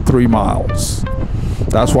right, about 3 miles.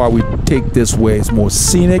 That's why we take this way. It's more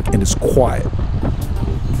scenic and it's quiet.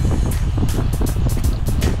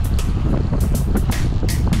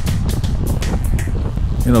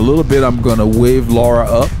 In a little bit, I'm gonna wave Laura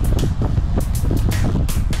up.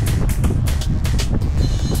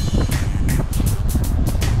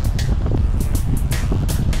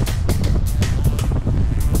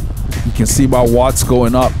 You can see my watts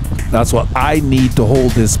going up. That's what I need to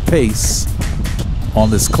hold this pace on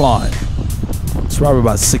this climb. It's probably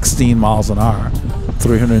about 16 miles an hour,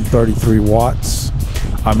 333 watts.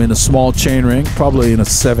 I'm in a small chain ring, probably in a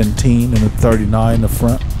 17 and a 39 in the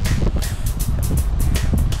front.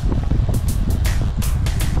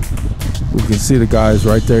 We can see the guys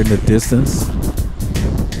right there in the distance.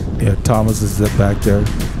 Yeah, Thomas is back there.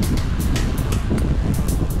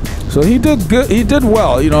 So he did good. He did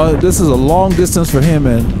well. You know, this is a long distance for him,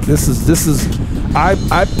 and this is.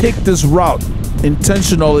 I picked this route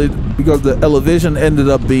intentionally because the elevation ended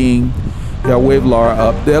up being. Yeah, wave Laura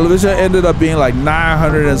up. The elevation ended up being like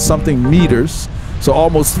 900 and something meters, so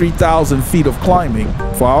almost 3,000 feet of climbing.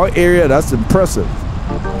 For our area, that's impressive.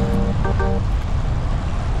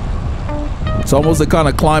 It's almost the kind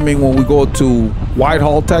of climbing when we go to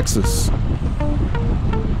Whitehall, Texas.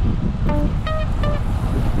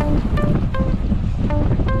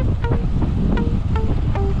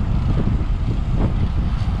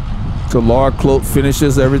 So Laura Clote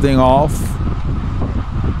finishes everything off.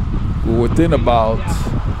 We're within about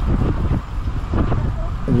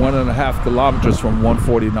 1.5 kilometers from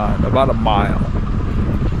 149, about a mile.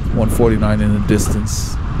 149 in the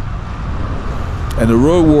distance. And the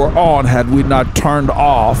road we're on, had we not turned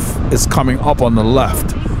off, is coming up on the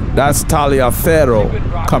left. That's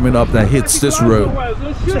Taliaferro coming up that hits this road.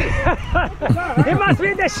 It must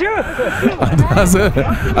be the shoe. I said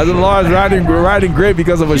Laura's riding great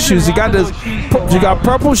because of her shoes. She got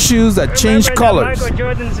purple shoes that change colors. Michael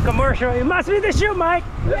Jordan's commercial. It must be the shoe, Mike.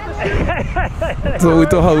 So we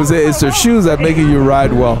told Jose it's her shoes that making you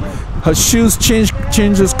ride well. Her shoes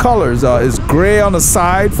changes colors. It's gray on the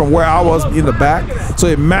side from where I was in the back, so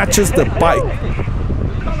it matches the bike. The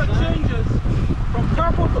color changes from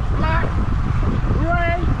purple to black,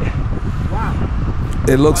 gray. Wow.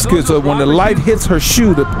 It looks good. So when the light hits her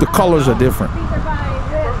shoe, the colors are different.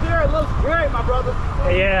 From here it looks gray, my brother.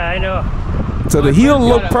 Yeah, I know. So the heel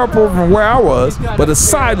looked purple from where I was, but the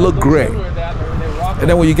side looked gray. And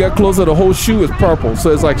then when you get closer, the whole shoe is purple. So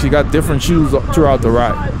it's like she got different shoes throughout the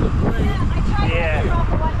ride. Yeah.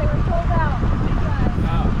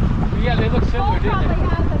 Yeah, they look similar, didn't they?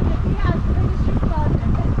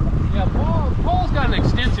 Yeah, Paul's got an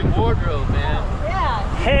extensive wardrobe, man. Yeah.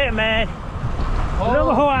 Hey, man.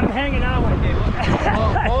 Look who I'm hanging out with.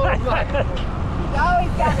 Paul's got... He's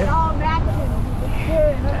always got it all matching.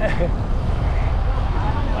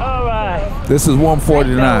 All right. This is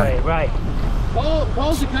 149. Right.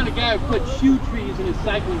 Paul's the kind of guy who puts shoe trees in his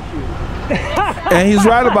cycling shoes. And he's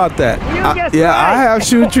right about that. I have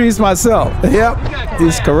shoe trees myself. Yep,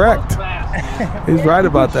 he's correct. He's right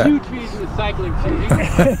about that. Shoe trees in his cycling shoes.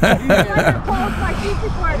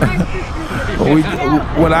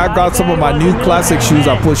 When I got some of my new classic shoes,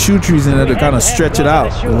 I put shoe trees in it to kind of stretch it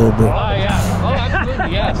out a little bit. Oh, yeah. Oh,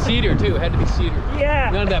 absolutely. Yeah, cedar, too. It had to be cedar. Yeah.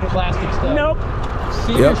 None of that plastic stuff. Nope.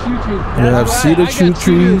 Cedar shoe trees. We have cedar shoe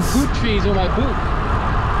trees. Boot trees on my boot.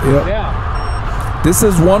 Yep. Yeah. This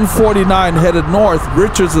is 149 headed north.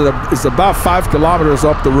 Richards is about 5 kilometers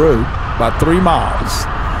up the road, about 3 miles.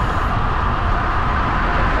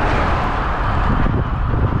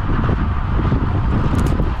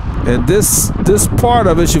 And this part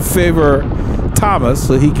of it should favor Thomas,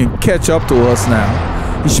 so he can catch up to us now.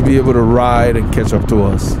 He should be able to ride and catch up to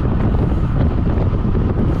us.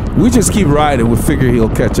 We just keep riding. We figure he'll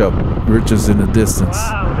catch up. Richards in the distance.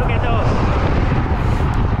 Wow, look at those.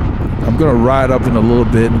 I'm gonna ride up in a little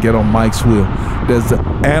bit and get on Mike's wheel. There's the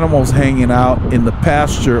animals hanging out in the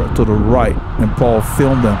pasture to the right, and Paul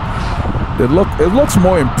filmed them. It looks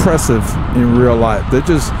more impressive in real life. The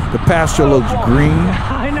pasture looks green.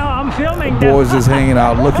 I know, I'm filming. The boys just hanging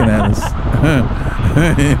out looking at us.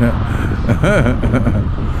 You know.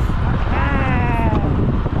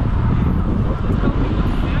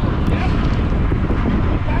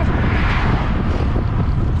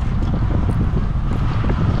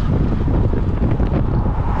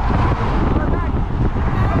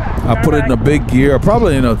 I put it in a big gear,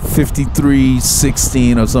 probably in a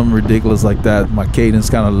 53-16 or something ridiculous like that. My cadence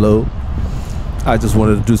kind of low. I just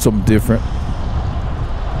wanted to do something different.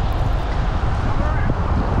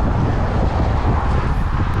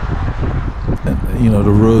 And, you know,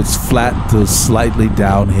 the road's flat to slightly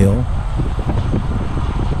downhill.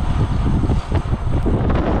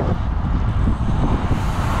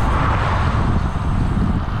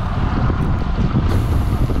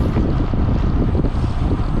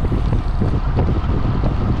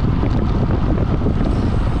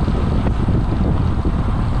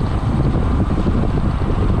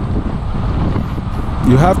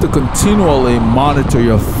 You have to continually monitor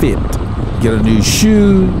your fit. Get a new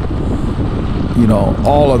shoe, you know,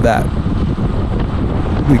 all of that.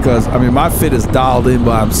 Because, I mean, my fit is dialed in,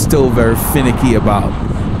 but I'm still very finicky about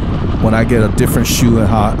when I get a different shoe and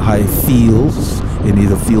how it feels. It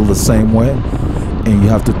needs to feel the same way. And you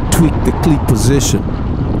have to tweak the cleat position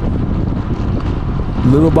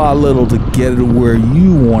little by little to get it where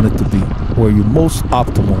you want it to be, where you're most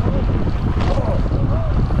optimal.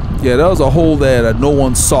 Yeah, there was a hole there that no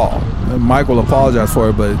one saw. And Mike will apologize for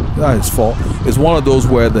it, but it's not his fault. It's one of those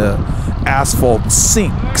where the asphalt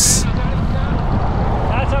sinks.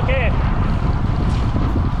 That's okay.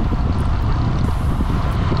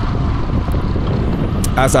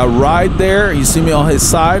 As I ride there, you see me on his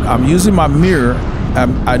side, I'm using my mirror.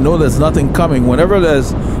 I know there's nothing coming. Whenever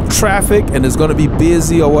there's traffic and it's going to be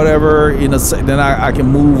busy or whatever, then I can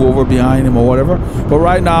move over behind him or whatever. But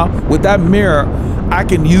right now, with that mirror, I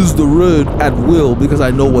can use the road at will because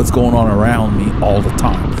I know what's going on around me all the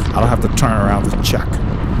time. I don't have to turn around to check.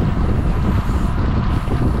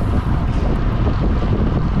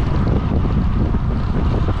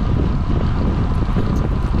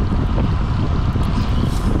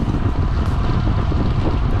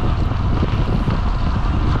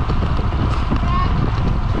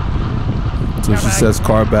 So she says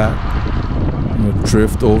car back. I'm gonna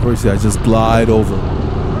drift over. See, I just glide over.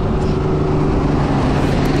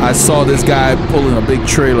 I saw this guy pulling a big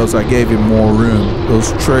trailer, so I gave him more room.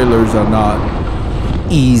 Those trailers are not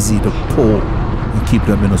easy to pull and keep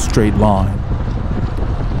them in a straight line.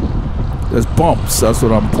 There's bumps, that's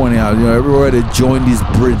what I'm pointing out. You know, everywhere they join these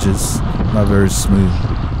bridges, not very smooth.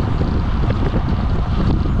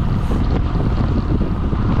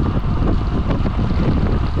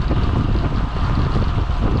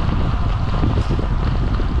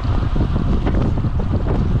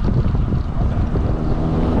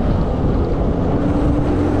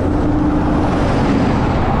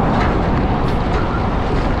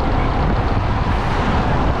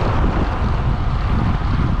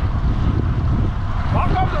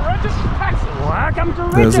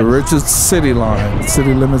 There's a Richards city line,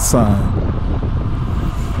 city limit sign.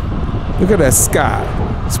 Look at that sky.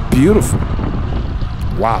 It's beautiful.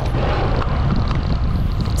 Wow.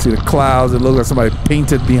 See the clouds, it looks like somebody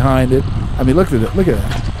painted behind it. I mean, look at it, look at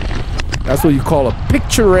that. That's what you call a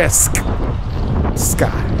picturesque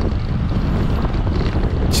sky.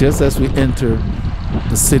 Just as we enter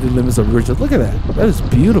the city limits of Richards. Look at that, that is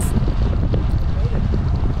beautiful.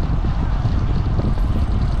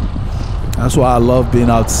 That's why I love being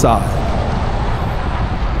outside.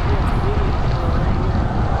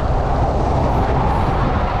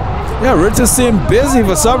 Yeah, Richards seemed busy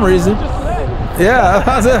for some reason. Yeah,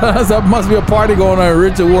 that must be a party going on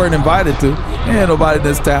Richard weren't invited to. Ain't nobody in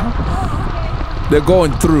this town. They're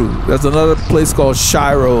going through. There's another place called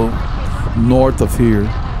Shiro north of here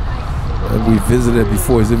that we visited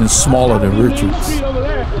before. It's even smaller than Richards.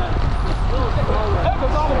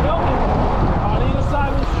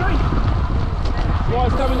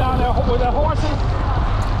 Coming down there with their horses.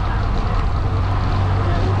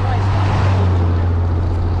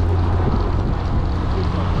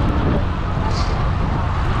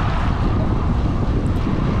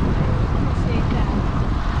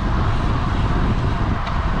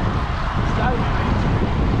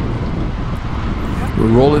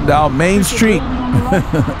 We're rolling down Main Street. That's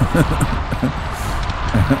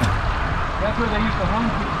where they used to hang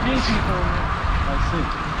people. I see.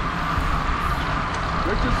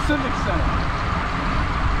 Richards Civic Center.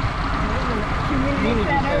 Community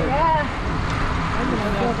center, yeah.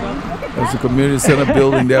 There's a community center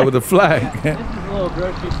building there with a flag. This is a little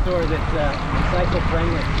grocery store that's cycle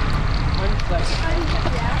friendly.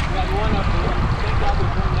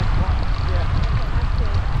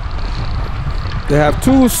 They have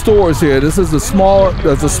two stores here. This is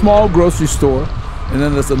there's a small grocery store, and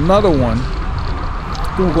then there's another one.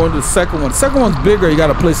 We're going to the second one. The second one's bigger. You got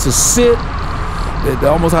a place to sit. They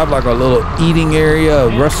almost have like a little eating area,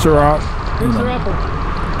 a restaurant.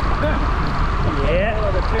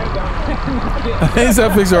 He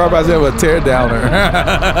said fixer up. I said with a tear downer.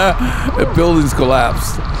 The buildings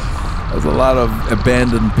collapsed. There's a lot of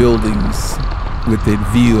abandoned buildings within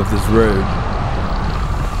view of this road.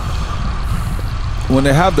 When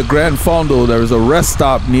they have the Grand Fondo, there is a rest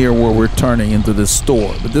stop near where we're turning into this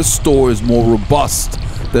store. But this store is more robust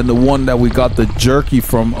than the one that we got the jerky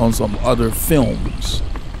from on some other films.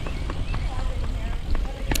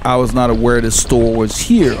 I was not aware this store was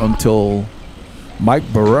here until Mike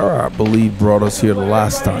Barrera, I believe, brought us here the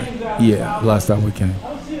last time. Yeah, last time we came.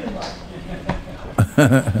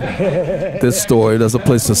 This store, there's a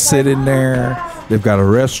place to sit in there. They've got a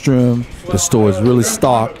restroom. The store is really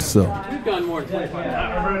stocked, so.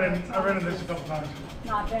 I've rented this a couple times.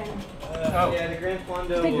 Not been. Yeah, the Grand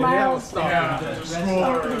Fondo. Big miles.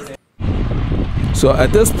 So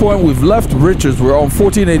at this point, we've left Richards. We're on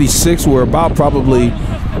 1486. We're about probably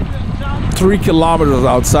 3 kilometers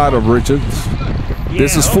outside of Richards.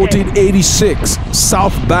 This is 1486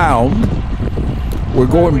 southbound. We're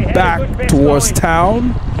going back towards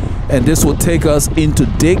town, and this will take us into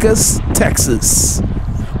Dacus, Texas,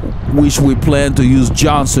 which we plan to use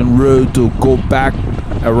Johnson Road to go back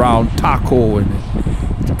around Taco and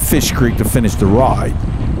Fish Creek to finish the ride.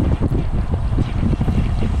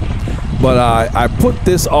 But I put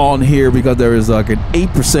this on here because there is like an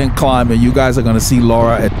 8% climb, and you guys are going to see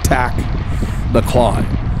Laura attack the climb.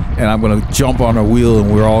 And I'm going to jump on her wheel,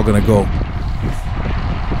 and we're all going to go.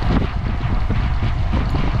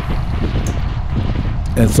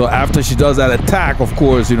 And so after she does that attack, of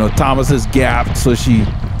course, you know, Thomas is gapped, so she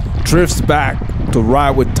drifts back to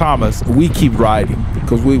ride with Thomas. We keep riding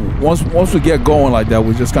because once we get going like that,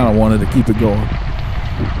 we just kind of wanted to keep it going.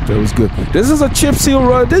 So it was good. This is a chip seal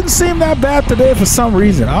road. It didn't seem that bad today for some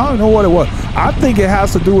reason. I don't know what it was. I think it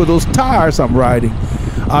has to do with those tires I'm riding.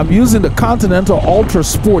 I'm using the Continental Ultra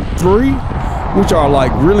Sport 3, which are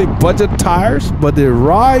like really budget tires, but they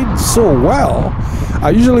ride so well. I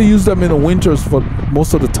usually use them in the winters for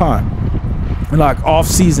most of the time, like off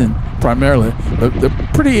season primarily. They're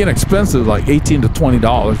pretty inexpensive, like $18 to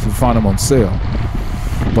 $20 to find them on sale.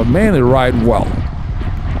 But man, they ride well,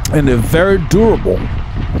 and they're very durable.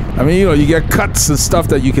 I mean, you know, you get cuts and stuff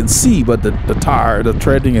that you can see, but the tire, the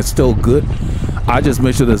treading is still good. I just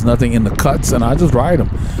make sure there's nothing in the cuts, and I just ride them.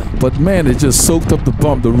 But man, it just soaked up the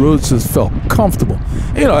bump. The roads just felt comfortable.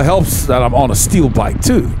 You know, it helps that I'm on a steel bike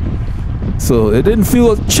too, so it didn't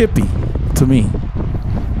feel chippy to me.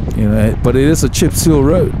 You know, but it is a chip seal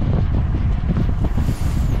road.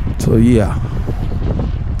 So yeah,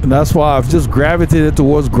 and that's why I've just gravitated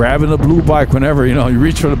towards grabbing a blue bike whenever, you know, you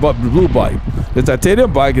reach for the blue bike. The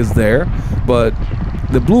titanium bike is there, but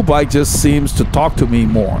the blue bike just seems to talk to me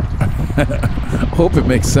more. Hope it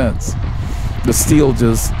makes sense. The steel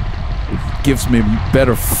just gives me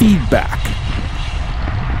better feedback.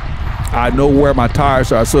 I know where my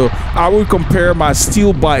tires are, so I would compare my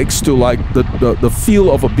steel bikes to like the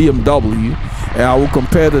feel of a BMW, and I would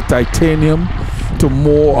compare the titanium to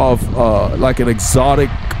more of like an exotic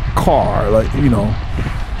car, like, you know,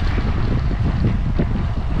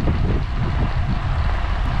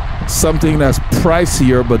 something that's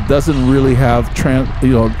pricier but doesn't really have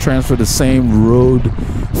transfer the same road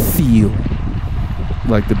feel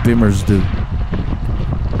like the Bimmers do.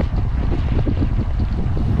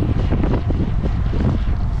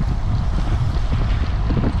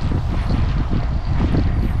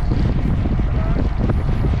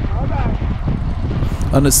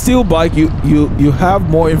 On the steel bike, you have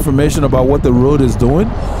more information about what the road is doing,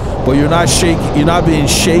 but you're not being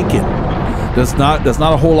shaken. There's not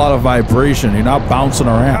a whole lot of vibration. You're not bouncing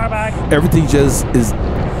around. Everything just is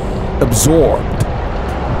absorbed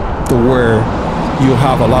to where you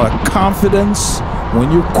have a lot of confidence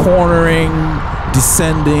when you're cornering,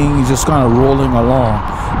 descending, you're just kind of rolling along,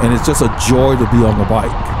 and it's just a joy to be on the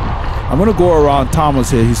bike. I'm gonna go around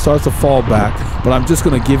Thomas here. He starts to fall back, but I'm just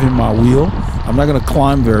gonna give him my wheel. I'm not gonna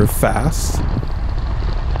climb very fast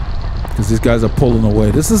because these guys are pulling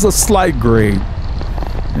away. This is a slight grade.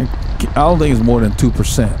 I don't think it's more than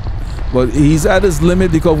 2%, but he's at his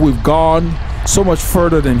limit because we've gone so much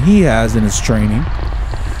further than he has in his training,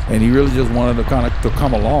 and he really just wanted to kind of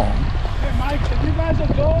come along. Hey Mike, if you guys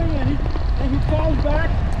are going and he falls back,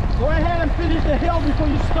 go ahead and finish the hill before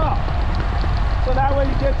you stop, so that way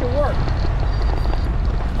you get to work.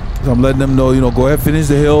 So I'm letting them know, you know, go ahead, finish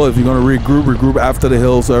the hill. If you're going to regroup after the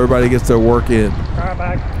hill so everybody gets their work in.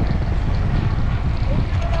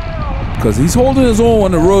 Because he's holding his own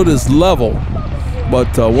when the road is level.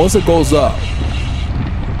 But once it goes up,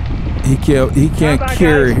 he can't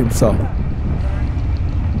carry himself.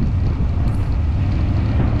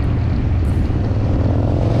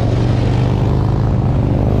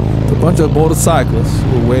 It's a bunch of motorcyclists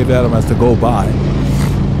who wave at him as they go by.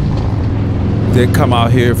 They come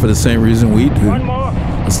out here for the same reason we do.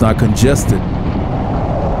 It's not congested.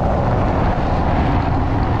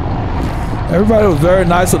 Everybody was very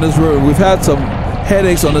nice on this road. We've had some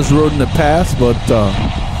headaches on this road in the past, but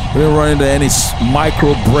we didn't run into any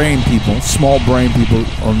micro brain people, small brain people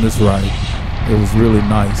on this ride. It was really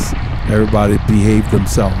nice. Everybody behaved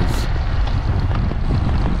themselves.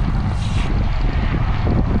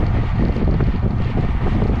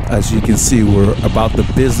 As you can see, we're about the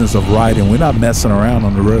business of riding. We're not messing around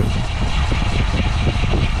on the road.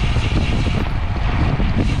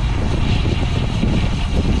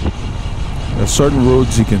 There's certain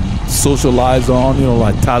roads you can socialize on, you know,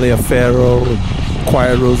 like Taliaferro and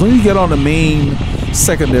quiet roads. When you get on the main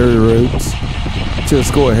secondary roads,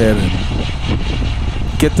 just go ahead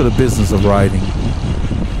and get to the business of riding.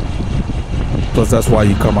 Plus, that's why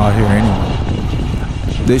you come out here anyway.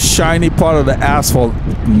 This shiny part of the asphalt,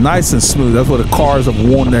 nice and smooth. That's where the cars have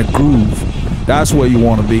worn that groove. That's where you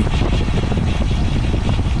want to be. You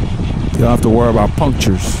don't have to worry about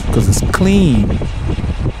punctures because it's clean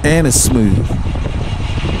and it's smooth.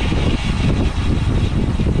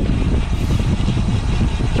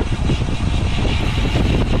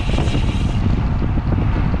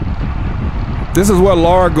 This is where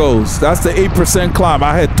Laura goes. That's the 8% climb.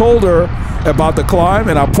 I had told her about the climb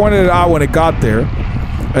and I pointed it out when it got there.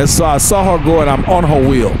 And so I saw her go and I'm on her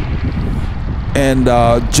wheel. And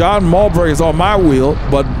John Mulberg is on my wheel,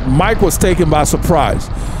 but Mike was taken by surprise.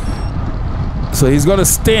 So he's gonna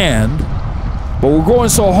stand, but we're going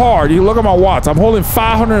so hard. You look at my watts. I'm holding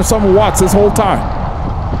 500 and something watts this whole time.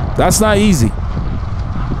 That's not easy.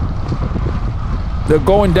 They're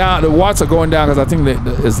going down, the watts are going down because I think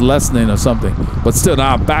it's lessening or something. But still,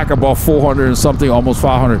 now I'm back about 400 and something, almost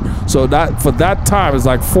 500. So that for that time, it's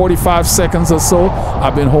like 45 seconds or so.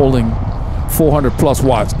 I've been holding 400 plus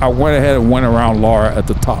watts. I went ahead and went around Laura at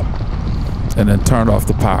the top and then turned off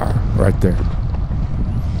the power right there.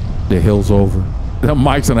 The hill's over. Then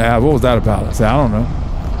Mike's gonna ask, what was that about? I said, I don't know.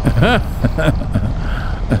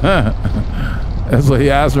 That's what he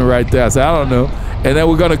asked me right there. I said, I don't know. And then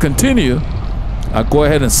we're gonna continue. I'll go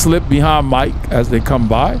ahead and slip behind Mike as they come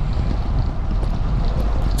by.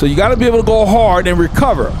 So you got to be able to go hard and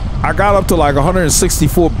recover. I got up to like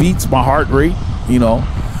 164 beats, my heart rate, you know,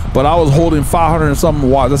 but I was holding 500 and something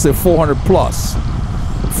watts. I said 400 plus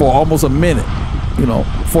for almost a minute, you know,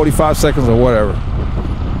 45 seconds or whatever.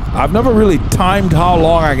 I've never really timed how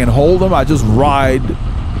long I can hold them. I just ride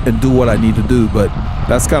and do what I need to do, but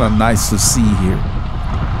that's kind of nice to see here.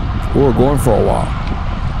 We were going for a while.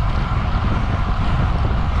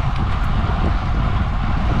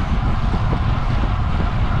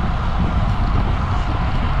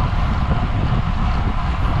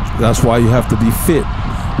 That's why you have to be fit.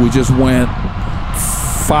 We just went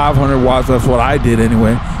 500 watts. That's what I did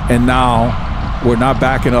anyway. And now we're not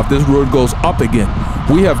backing up. This road goes up again.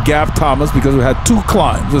 We have gapped Thomas because we had 2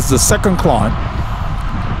 climbs. This is the second climb.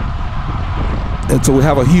 And so we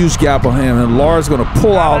have a huge gap on him. And Laura's going to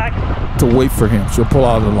pull out to wait for him. She'll pull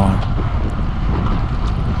out of the line.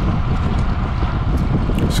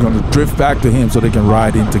 She's going to drift back to him so they can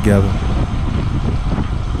ride in together.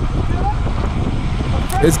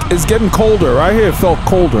 It's getting colder. Right here it felt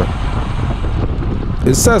colder.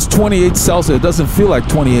 It says 28 Celsius. It doesn't feel like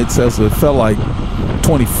 28 Celsius. It felt like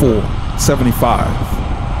 24, 75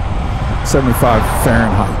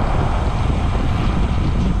 Fahrenheit.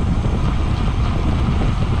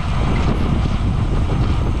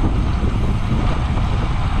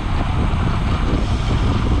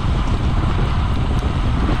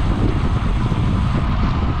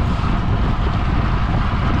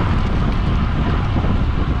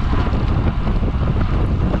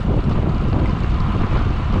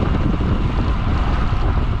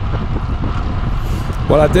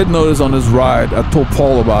 What I did notice on this ride, I told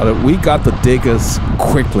Paul about it, we got the Dacus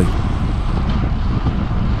quickly.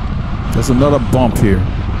 There's another bump here.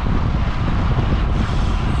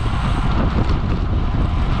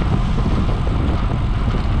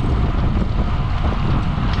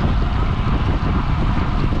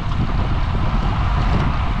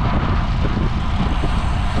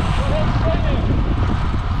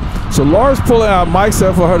 So Laura's pulling out. Mike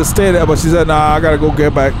said for her to stay there, but she said, "Nah, I gotta go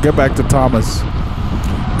get back to Thomas."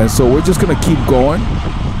 And so we're just gonna keep going.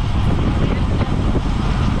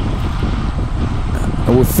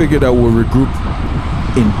 And we'll figure that we'll regroup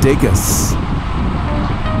in Dacus.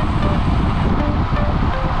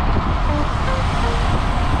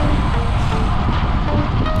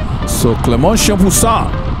 So Clement Champoussin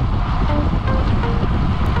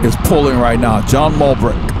is pulling right now. John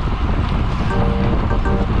Mulbrick.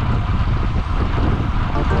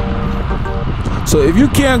 So if you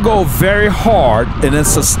can't go very hard and then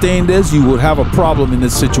sustain this, you would have a problem in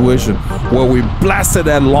this situation where we blasted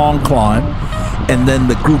that long climb and then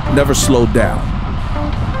the group never slowed down.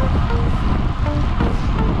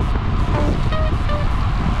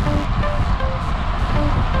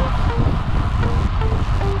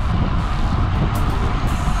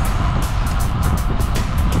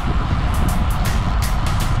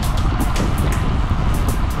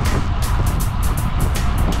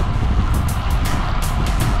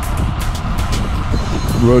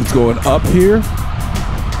 Road's going up here.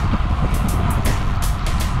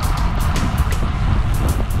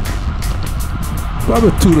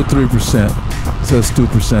 Probably 2 to 3%. It says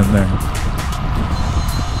 2% there.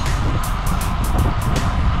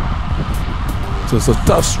 So it's a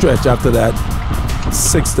tough stretch after that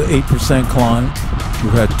 6 to 8% climb.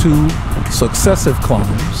 We've had 2 successive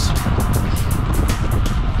climbs.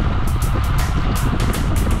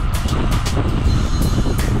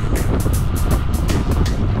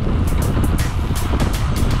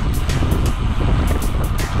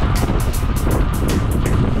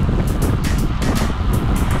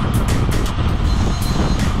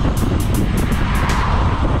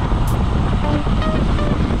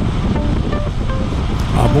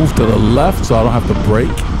 Move to the left so I don't have to brake.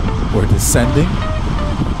 We're descending.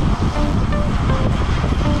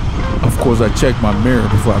 Of course, I checked my mirror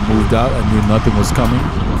before I moved out. I knew nothing was coming.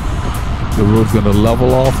 The road's gonna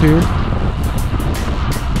level off here.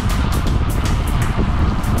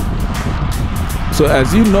 So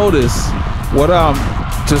as you notice, what I'm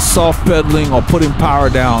just soft pedaling or putting power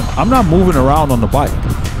down, I'm not moving around on the bike.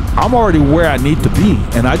 I'm already where I need to be,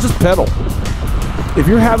 and I just pedal. If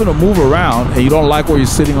you're having to move around and you don't like where you're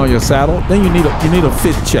sitting on your saddle, then you need a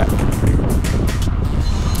fit check.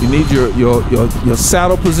 You need your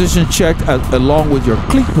saddle position checked along with your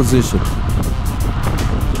cleat position.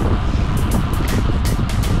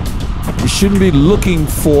 You shouldn't be looking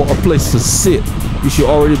for a place to sit. You should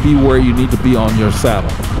already be where you need to be on your saddle.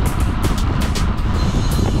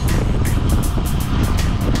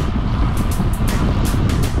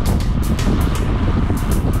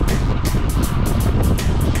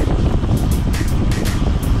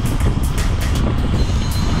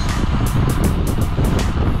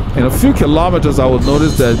 In a few kilometers, I would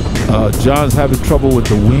notice that John's having trouble with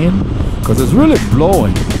the wind because it's really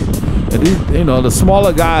blowing. And these, you know, the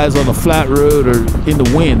smaller guys on the flat road or in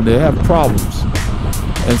the wind, they have problems.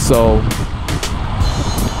 And so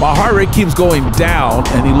my heart rate keeps going down,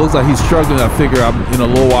 and he looks like he's struggling. I figure in a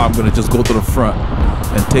little while I'm going to just go to the front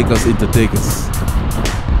and take us into Dacus.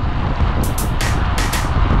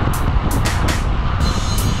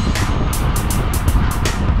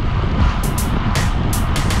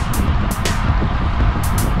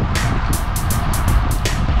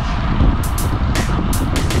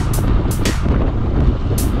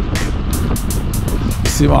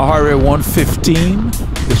 See my heart rate 115.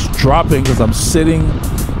 It's dropping because I'm sitting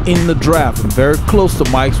in the draft. I'm very close to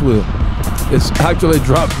Mike's wheel. It's actually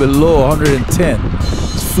dropped below 110.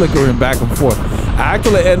 It's flickering back and forth. I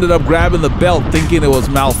actually ended up grabbing the belt thinking it was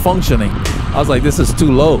malfunctioning. I was like, this is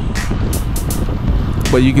too low.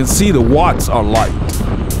 But you can see the watts are light.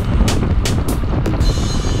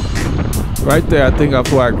 Right there, I think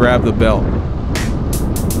that's where I grabbed the belt.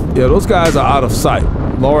 Yeah, those guys are out of sight.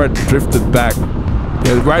 Laura drifted back.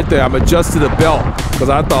 Yeah, right there, I'm adjusting the belt because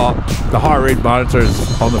I thought the heart rate monitor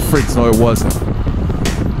is on the fritz. No, it wasn't.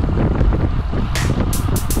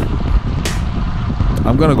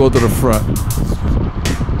 I'm gonna go to the front.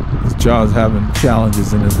 John's having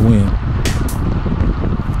challenges in his wind.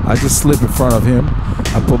 I just slip in front of him.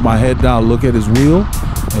 I put my head down, look at his wheel,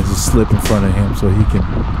 and just slip in front of him so he can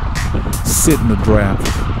sit in the draft.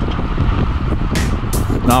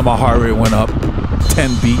 Now my heart rate went up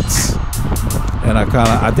 10 beats. And I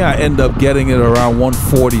think I end up getting it around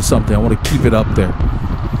 140 something. I want to keep it up there.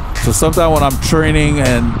 So sometimes when I'm training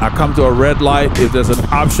and I come to a red light, if there's an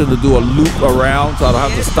option to do a loop around so I don't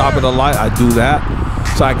have to stop at a light, I do that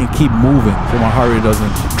so I can keep moving so my heart rate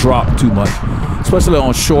doesn't drop too much. Especially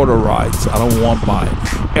on shorter rides. I don't want my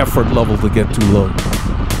effort level to get too low.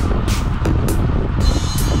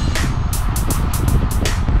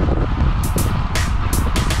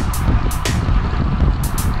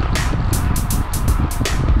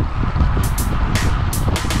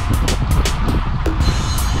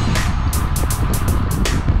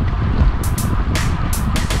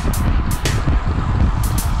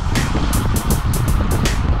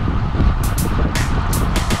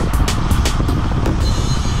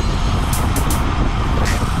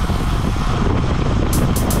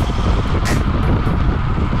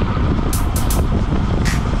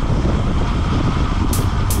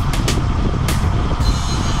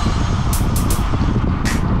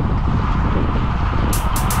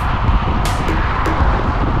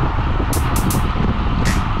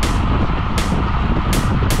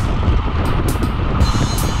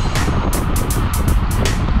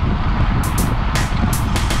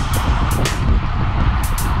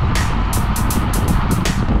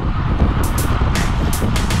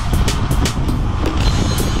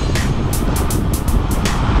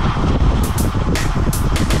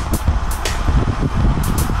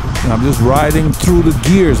 I'm just riding through the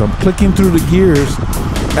gears. I'm clicking through the gears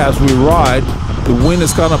as we ride. The wind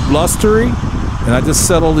is kind of blustery, and I just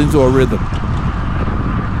settled into a rhythm.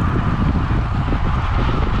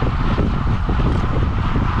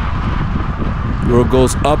 The road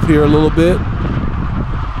goes up here a little bit.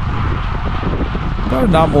 Probably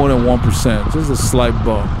not more than 1%, just a slight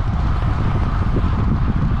bump.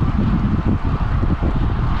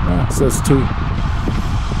 Yeah, it says 2.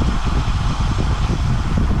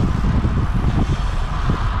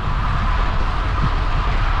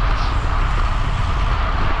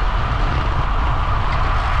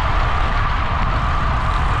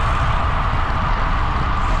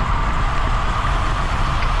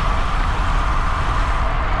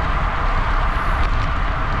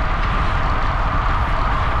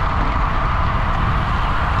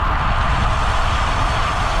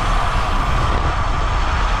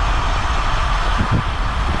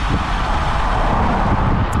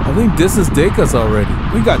 I think this is Dacus already.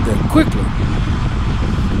 We got there quickly.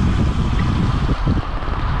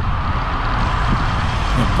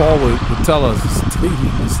 And Paul would tell us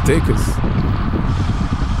it's Dacus.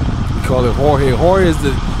 We call it Jorge. Jorge is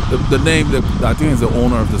the name that I think is the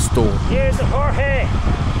owner of the store. Here's the Jorge.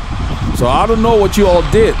 So I don't know what you all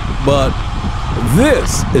did, but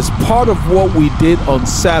this is part of what we did on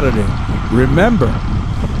Saturday. Remember,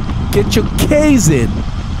 get your K's in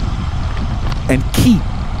and keep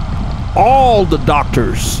all the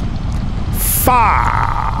doctors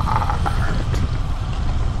fired.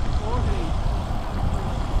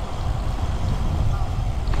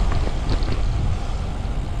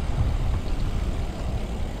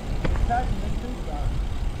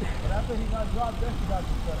 But after he got dropped, then he got to